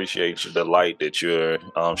do appreciate the light that you're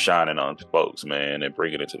shining on folks, man, and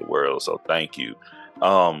bringing it to the world. So thank you.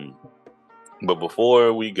 But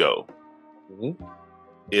before we go, Mhm.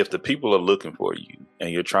 If the people are looking for you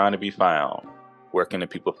and you're trying to be found, where can the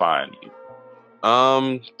people find you?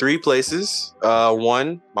 3 places.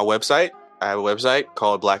 One, my website. I have a website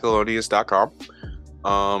called blackalonius.com.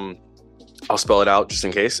 I'll spell it out just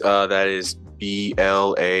in case. That is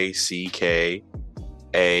BLACKALON.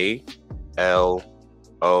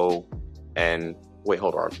 Wait,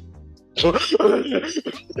 hold on. Wait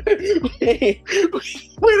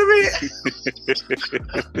a minute.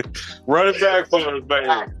 Run it back for us, baby.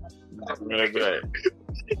 Run it back.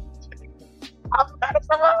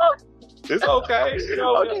 It's okay. You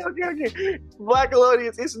know, Okay.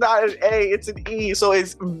 Blackalonius, it's not an A, it's an E. So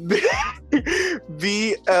it's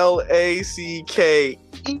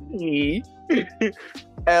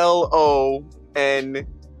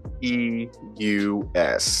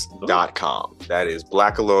That is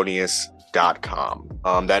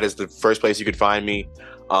blackalonius.com. That is the first place you could find me.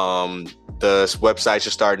 The website's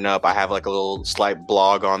just starting up. I have like a little slight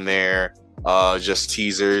blog on there, just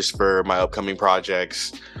teasers for my upcoming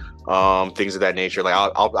projects, things of that nature.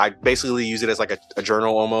 Like I basically use it as like a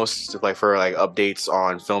journal almost, like for like updates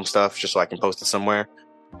on film stuff, just so I can post it somewhere.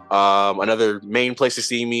 Another main place to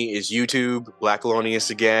see me is YouTube,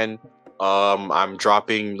 Blackalonius again. I'm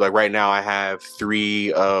dropping, like right now I have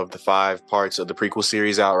 3 of the 5 parts of the prequel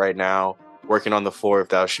series out right now. Working on the 4th,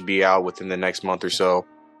 that should be out within the next month or so.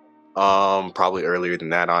 Probably earlier than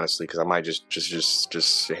that, honestly, because I might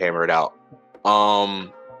just hammer it out.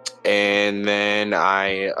 And then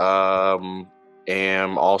I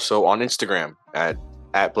am also on Instagram at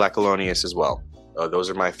Blackalonius as well.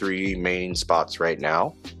 Those are my 3 main spots right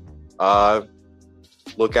now.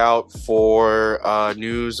 Look out for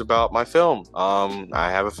news about my film.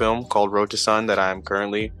 I have a film called Road to Sun that I'm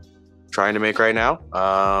currently trying to make right now.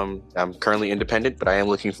 I'm currently independent, but I am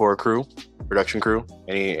looking for a production crew.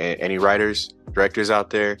 Any writers, directors out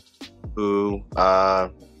there who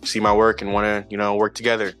see my work and want to, work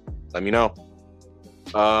together, let me know.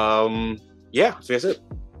 Yeah, so that's it.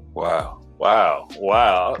 Wow. I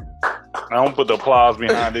don't put the applause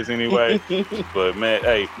behind this anyway, but man,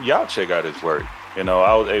 hey, y'all check out his work. I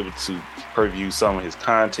was able to preview some of his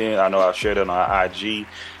content. I know I shared it on IG,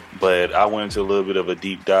 but I went into a little bit of a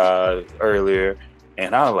deep dive earlier,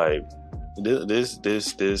 and I was like,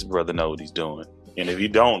 this brother know what he's doing. And if you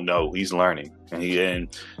don't know, he's learning. And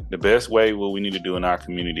the best way, what we need to do in our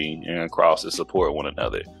community and across is support one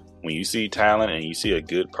another. When you see talent and you see a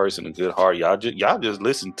good person, a good heart, y'all just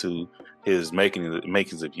listen to his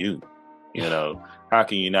makings of you. How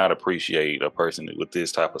can you not appreciate a person with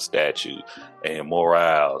this type of statue and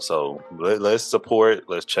morale? So let's support,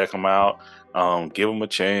 let's check them out, give them a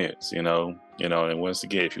chance, and once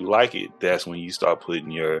again, if you like it, that's when you start putting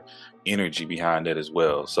your energy behind it as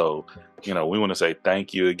well. So, we want to say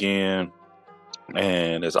thank you again.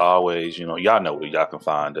 And as always, y'all know where y'all can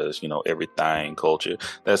find us, everything culture.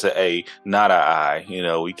 That's an A, not an I.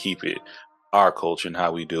 We keep it our culture and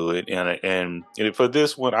how we do it. And for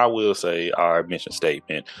this one, I will say our mission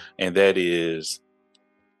statement, and that is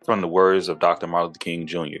from the words of Dr. Martin Luther King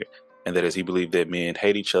Jr., and that is, he believed that men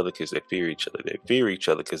hate each other because they fear each other. They fear each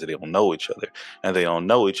other because they don't know each other. And they don't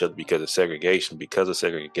know each other because of segregation. Because of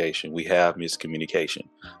segregation, we have miscommunication.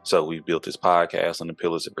 So we built this podcast on the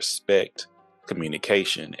pillars of respect,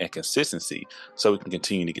 communication, and consistency, so we can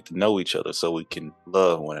continue to get to know each other, so we can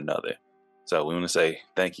love one another. So we want to say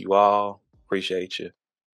thank you all. Appreciate you.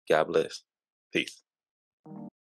 God bless. Peace.